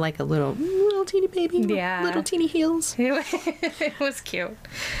baby. Like a little teeny baby. Yeah. Little teeny heels. It was cute.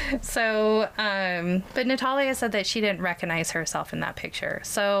 So, but Natalia said that she didn't recognize herself in that picture.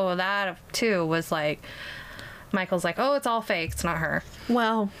 So that, too, was like, Michael's like, oh, it's all fake. It's not her.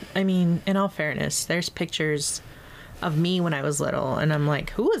 Well, I mean, in all fairness, there's pictures of me when I was little, and I'm like,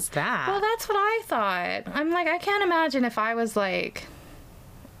 who is that? Well, that's what I thought. I'm like, I can't imagine if I was like,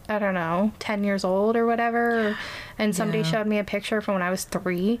 I don't know, 10 years old or whatever, and somebody showed me a picture from when I was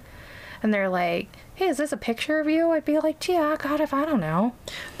 3, and they're like, hey, is this a picture of you? I'd be like, gee, God, if I don't know.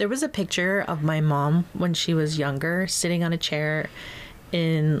 There was a picture of my mom when she was younger, sitting on a chair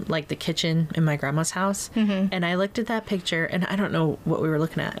in like the kitchen in my grandma's house, and I looked at that picture and I don't know what we were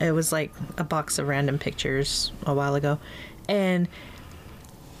looking at. It was like a box of random pictures a while ago, and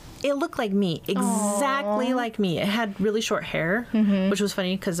it looked like me, exactly like me. It had really short hair, which was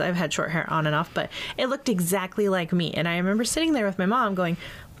funny because I've had short hair on and off, but it looked exactly like me. And I remember sitting there with my mom going,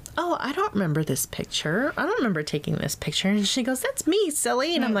 oh, I don't remember this picture. I don't remember taking this picture. And she goes, that's me,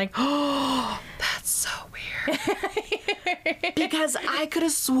 silly. And I'm like, oh, that's so weird. Because I could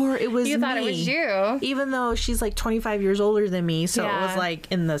have swore it was me. You thought it was you. Even though she's like 25 years older than me. So Yeah. it was like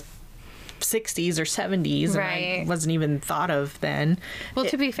in the 60s or 70s. Right. And I wasn't even thought of then. Well,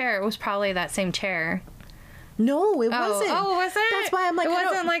 to be fair, it was probably that same chair. No, it wasn't. Oh, was it? That's why I'm like, it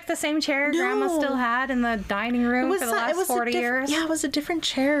wasn't like the same chair Grandma still had in the dining room for the last 40 years. Yeah, it was a different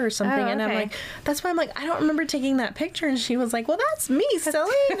chair or something. Oh, And I'm okay. like, that's why I'm like, I don't remember taking that picture. And she was like, well, that's me,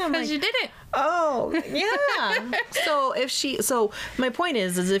 silly. And I'm Because like, you didn't. oh, yeah. So my point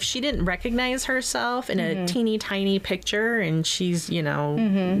is if she didn't recognize herself in a teeny tiny picture and she's, you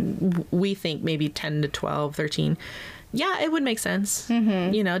know, we think maybe 10 to 12, 13. Yeah, it would make sense.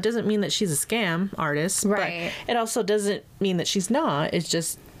 You know, it doesn't mean that she's a scam artist. Right. But it also doesn't mean that she's not. It's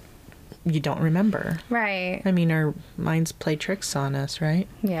just you don't remember. Right. I mean, our minds play tricks on us, right?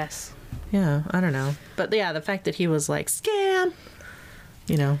 Yes. Yeah, I don't know. But yeah, the fact that he was like, scam,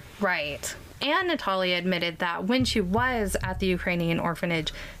 you know. Right. And Natalia admitted that when she was at the Ukrainian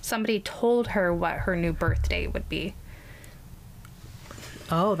orphanage, somebody told her what her new birth date would be.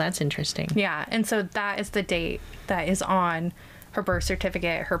 Oh, that's interesting. Yeah. And so that is the date that is on her birth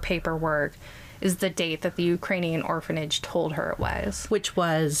certificate, her paperwork, is the date that the Ukrainian orphanage told her it was. Which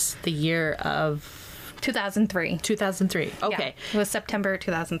was the year of 2003. 2003. Okay. Yeah, it was September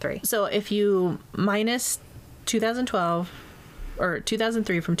 2003. So if you minus 2012 or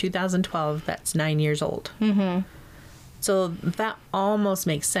 2003 from 2012, that's 9 years old. So that almost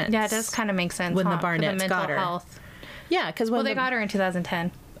makes sense. Yeah, it does kind of make sense. When the for Barnetts mental got her. health. Yeah, because when Well, they got her in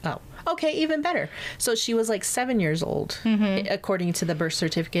 2010. Oh, okay, even better. So she was like 7 years old, according to the birth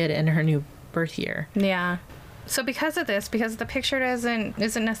certificate and her new birth year. Yeah. So because of this, because the picture isn't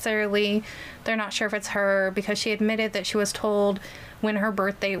necessarily, they're not sure if it's her, because she admitted that she was told when her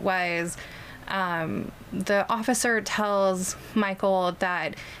birth date was. The officer tells Michael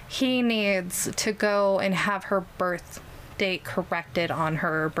that he needs to go and have her birth date corrected on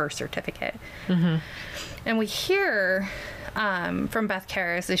her birth certificate. And we hear from Beth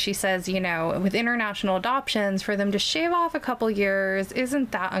Karras as she says, you know, with international adoptions, for them to shave off a couple years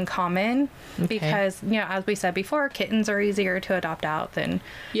isn't that uncommon, because, you know, as we said before, kittens are easier to adopt out than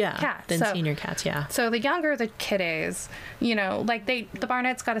cats. Than senior cats, yeah. So the younger the kid is, you know, like the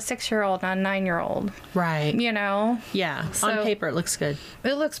Barnett's got a 6-year-old, not a 9-year-old. Right. You know? Yeah. So, on paper, it looks good.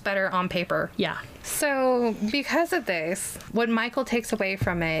 It looks better on paper. Yeah. So, because of this, what Michael takes away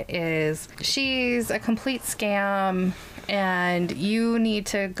from it is she's a complete scam, and you need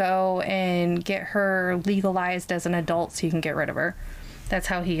to go and get her legalized as an adult so you can get rid of her. That's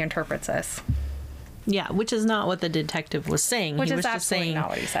how he interprets this. Yeah, which is not what the detective was saying. Which he is was just absolutely saying, not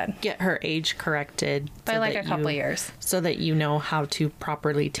what he said. Get her age corrected. By like a couple years. So that you know how to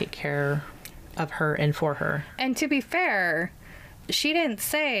properly take care of her and for her. And to be fair, she didn't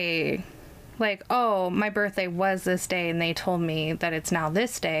say, like, oh, my birthday was this day and they told me that it's now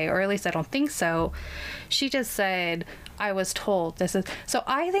this day, or at least I don't think so. She just said, I was told this is. So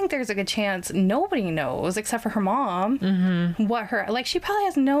I think there's a good chance nobody knows except for her mom what her, like, she probably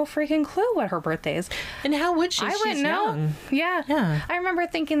has no freaking clue what her birthday is. And how would she? I She's wouldn't know. Young. Yeah. I remember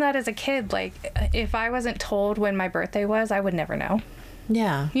thinking that as a kid, like, if I wasn't told when my birthday was, I would never know.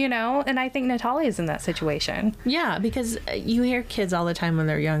 Yeah. You know, and I think Natalia's in that situation. Yeah, because you hear kids all the time when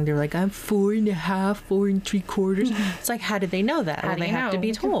they're young, they're like, I'm 4.5, 4 3/4. It's like, how did they know that? How well, do they you have know? to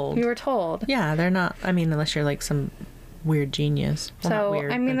be told. You were told. Yeah, they're not, I mean, unless you're like some weird genius. Well, so, not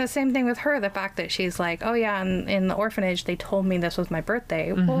weird, I mean, but... the same thing with her, the fact that she's like, oh yeah, in the orphanage, they told me this was my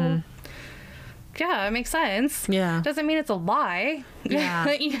birthday. Well, yeah, it makes sense. Yeah. Doesn't mean it's a lie. Yeah.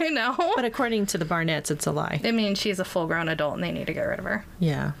 You know? But according to the Barnetts, it's a lie. It means she's a full-grown adult and they need to get rid of her.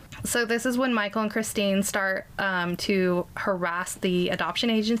 Yeah. So this is when Michael and Christine start to harass the adoption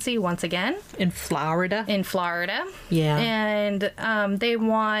agency once again. In Florida? Yeah. And they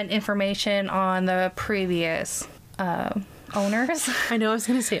want information on the previous owners. I know I was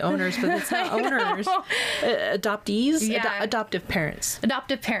going to say owners, but it's not owners. Adoptees? Yeah. Adoptive parents.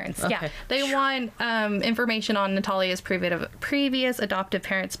 Adoptive parents, Okay. yeah. They want information on Natalia's previous adoptive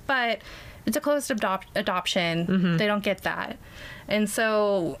parents, but it's a closed adoption. They don't get that. And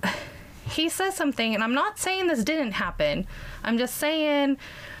so he says something, and I'm not saying this didn't happen. I'm just saying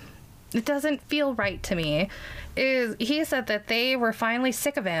it doesn't feel right to me. He said that they were finally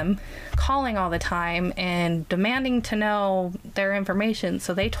sick of him calling all the time and demanding to know their information.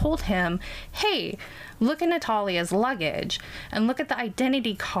 So they told him, hey, look at Natalia's luggage and look at the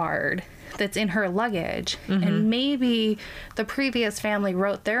identity card that's in her luggage. And maybe the previous family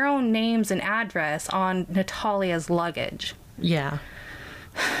wrote their own names and address on Natalia's luggage. Yeah.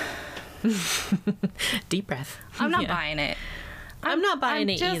 Deep breath. I'm not buying it. I'm not buying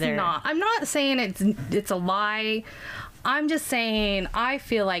it either. I'm not saying it's a lie. I'm just saying I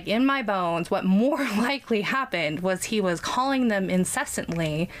feel like in my bones what more likely happened was he was calling them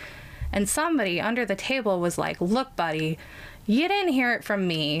incessantly, and somebody under the table was like, look, buddy, you didn't hear it from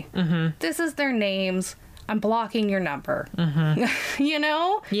me. This is their names. I'm blocking your number. You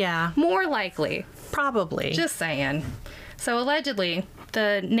know? Yeah. More likely. Probably. Just saying. So allegedly,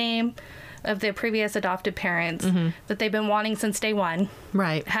 the name of the previous adopted parents that they've been wanting since day one,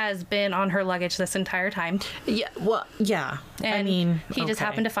 right, has been on her luggage this entire time. Yeah, well, yeah. And I mean, he just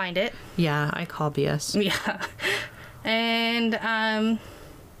happened to find it. Yeah, I call BS. Yeah. And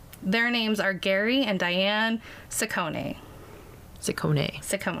their names are Gary and Diane Ciccone.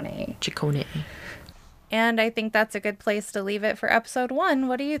 Ciccone. And I think that's a good place to leave it for episode 1.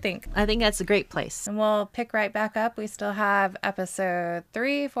 What do you think? I think that's a great place. And we'll pick right back up. We still have episode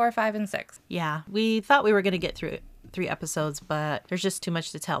 3, 4, 5, and 6. Yeah, we thought we were going to get through 3 episodes, but there's just too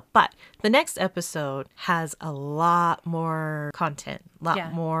much to tell. But the next episode has a lot more content, a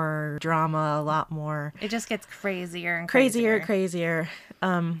lot more drama, a lot more... It just gets crazier and crazier.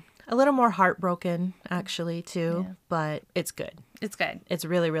 A little more heartbroken, actually, too. Yeah. But it's good. It's good. It's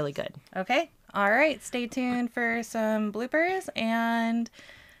really, really good. Okay. All right. Stay tuned for some bloopers and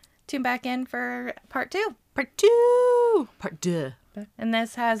tune back in for part 2. Part 2. And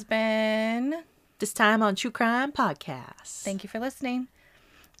this has been... This Time on True Crime Podcast. Thank you for listening.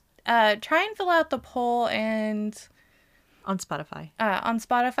 Try and fill out the poll and... On Spotify. On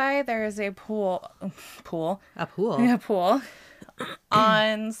Spotify, there is a poll. A pool? A poll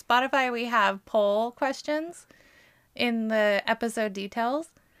On Spotify, we have poll questions in the episode details.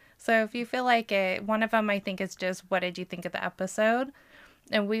 So if you feel like it, one of them I think is just, what did you think of the episode?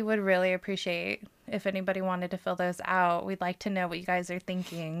 And we would really appreciate if anybody wanted to fill those out. We'd like to know what you guys are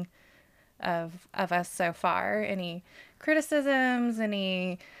thinking of us so far. Any criticisms,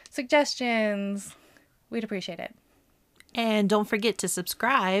 any suggestions, we'd appreciate it. And don't forget to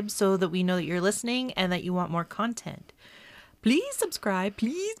subscribe so that we know that you're listening and that you want more content. Please subscribe.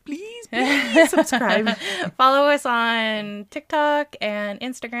 Please subscribe. Follow us on TikTok and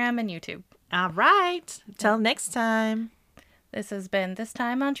Instagram and YouTube. All right. Till next time. This has been This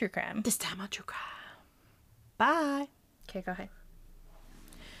Time on True Crime. This time on True Crime. Bye. Okay, go ahead.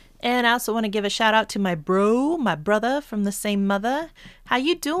 And I also want to give a shout out to my brother from the same mother. How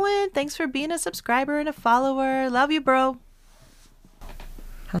you doing? Thanks for being a subscriber and a follower. Love you, bro.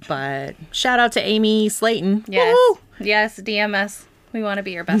 But shout out to Amy Slayton. Yes. Woo-hoo! Yes, DM us. We want to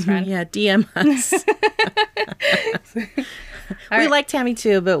be your best friend. Yeah, DM us. We like Tammy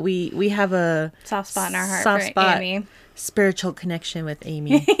too, but we have a soft spot in our heart for Amy. Spiritual connection with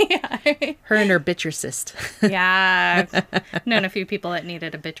Amy. Yeah. Her and her bitcher cyst. Yeah. I've known a few people that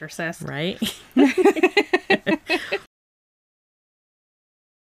needed a bitcher cyst. Right? I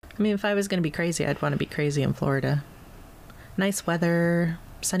mean, if I was going to be crazy, I'd want to be crazy in Florida. Nice weather,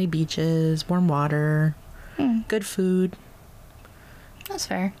 sunny beaches, warm water, good food. That's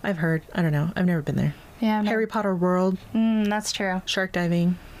fair. I've heard. I don't know. I've never been there. Yeah. Harry Potter world. That's true. Shark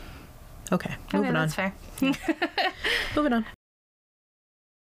diving. Okay, moving on. That's fair. Moving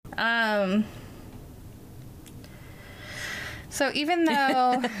on. So even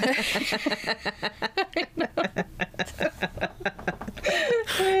though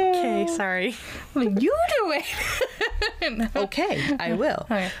Okay, sorry. you do it. Okay, I will.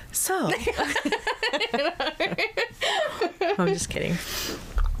 Okay. So I'm just kidding.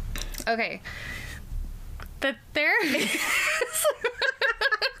 Okay. That there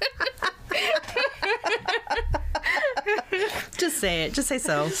Just say it. Just say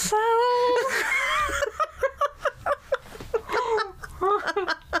so. So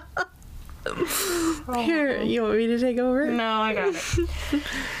Here, you want me to take over? no, I got it.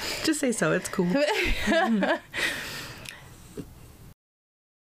 Just say so. It's cool.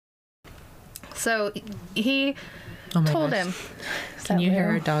 So he Oh my told gosh. him. Can you hear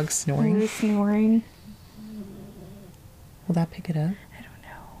our dog snoring? Snoring. Will that pick it up? I don't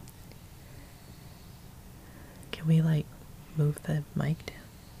know. Can we move the mic down?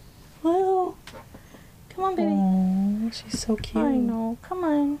 Well, come on, baby. Oh, she's so cute. I know. Come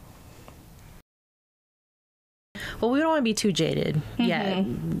on. Well, we don't want to be too jaded yet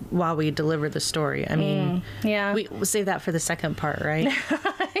while we deliver the story. I mean, Yeah. we'll save that for the second part, right?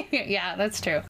 Yeah, that's true.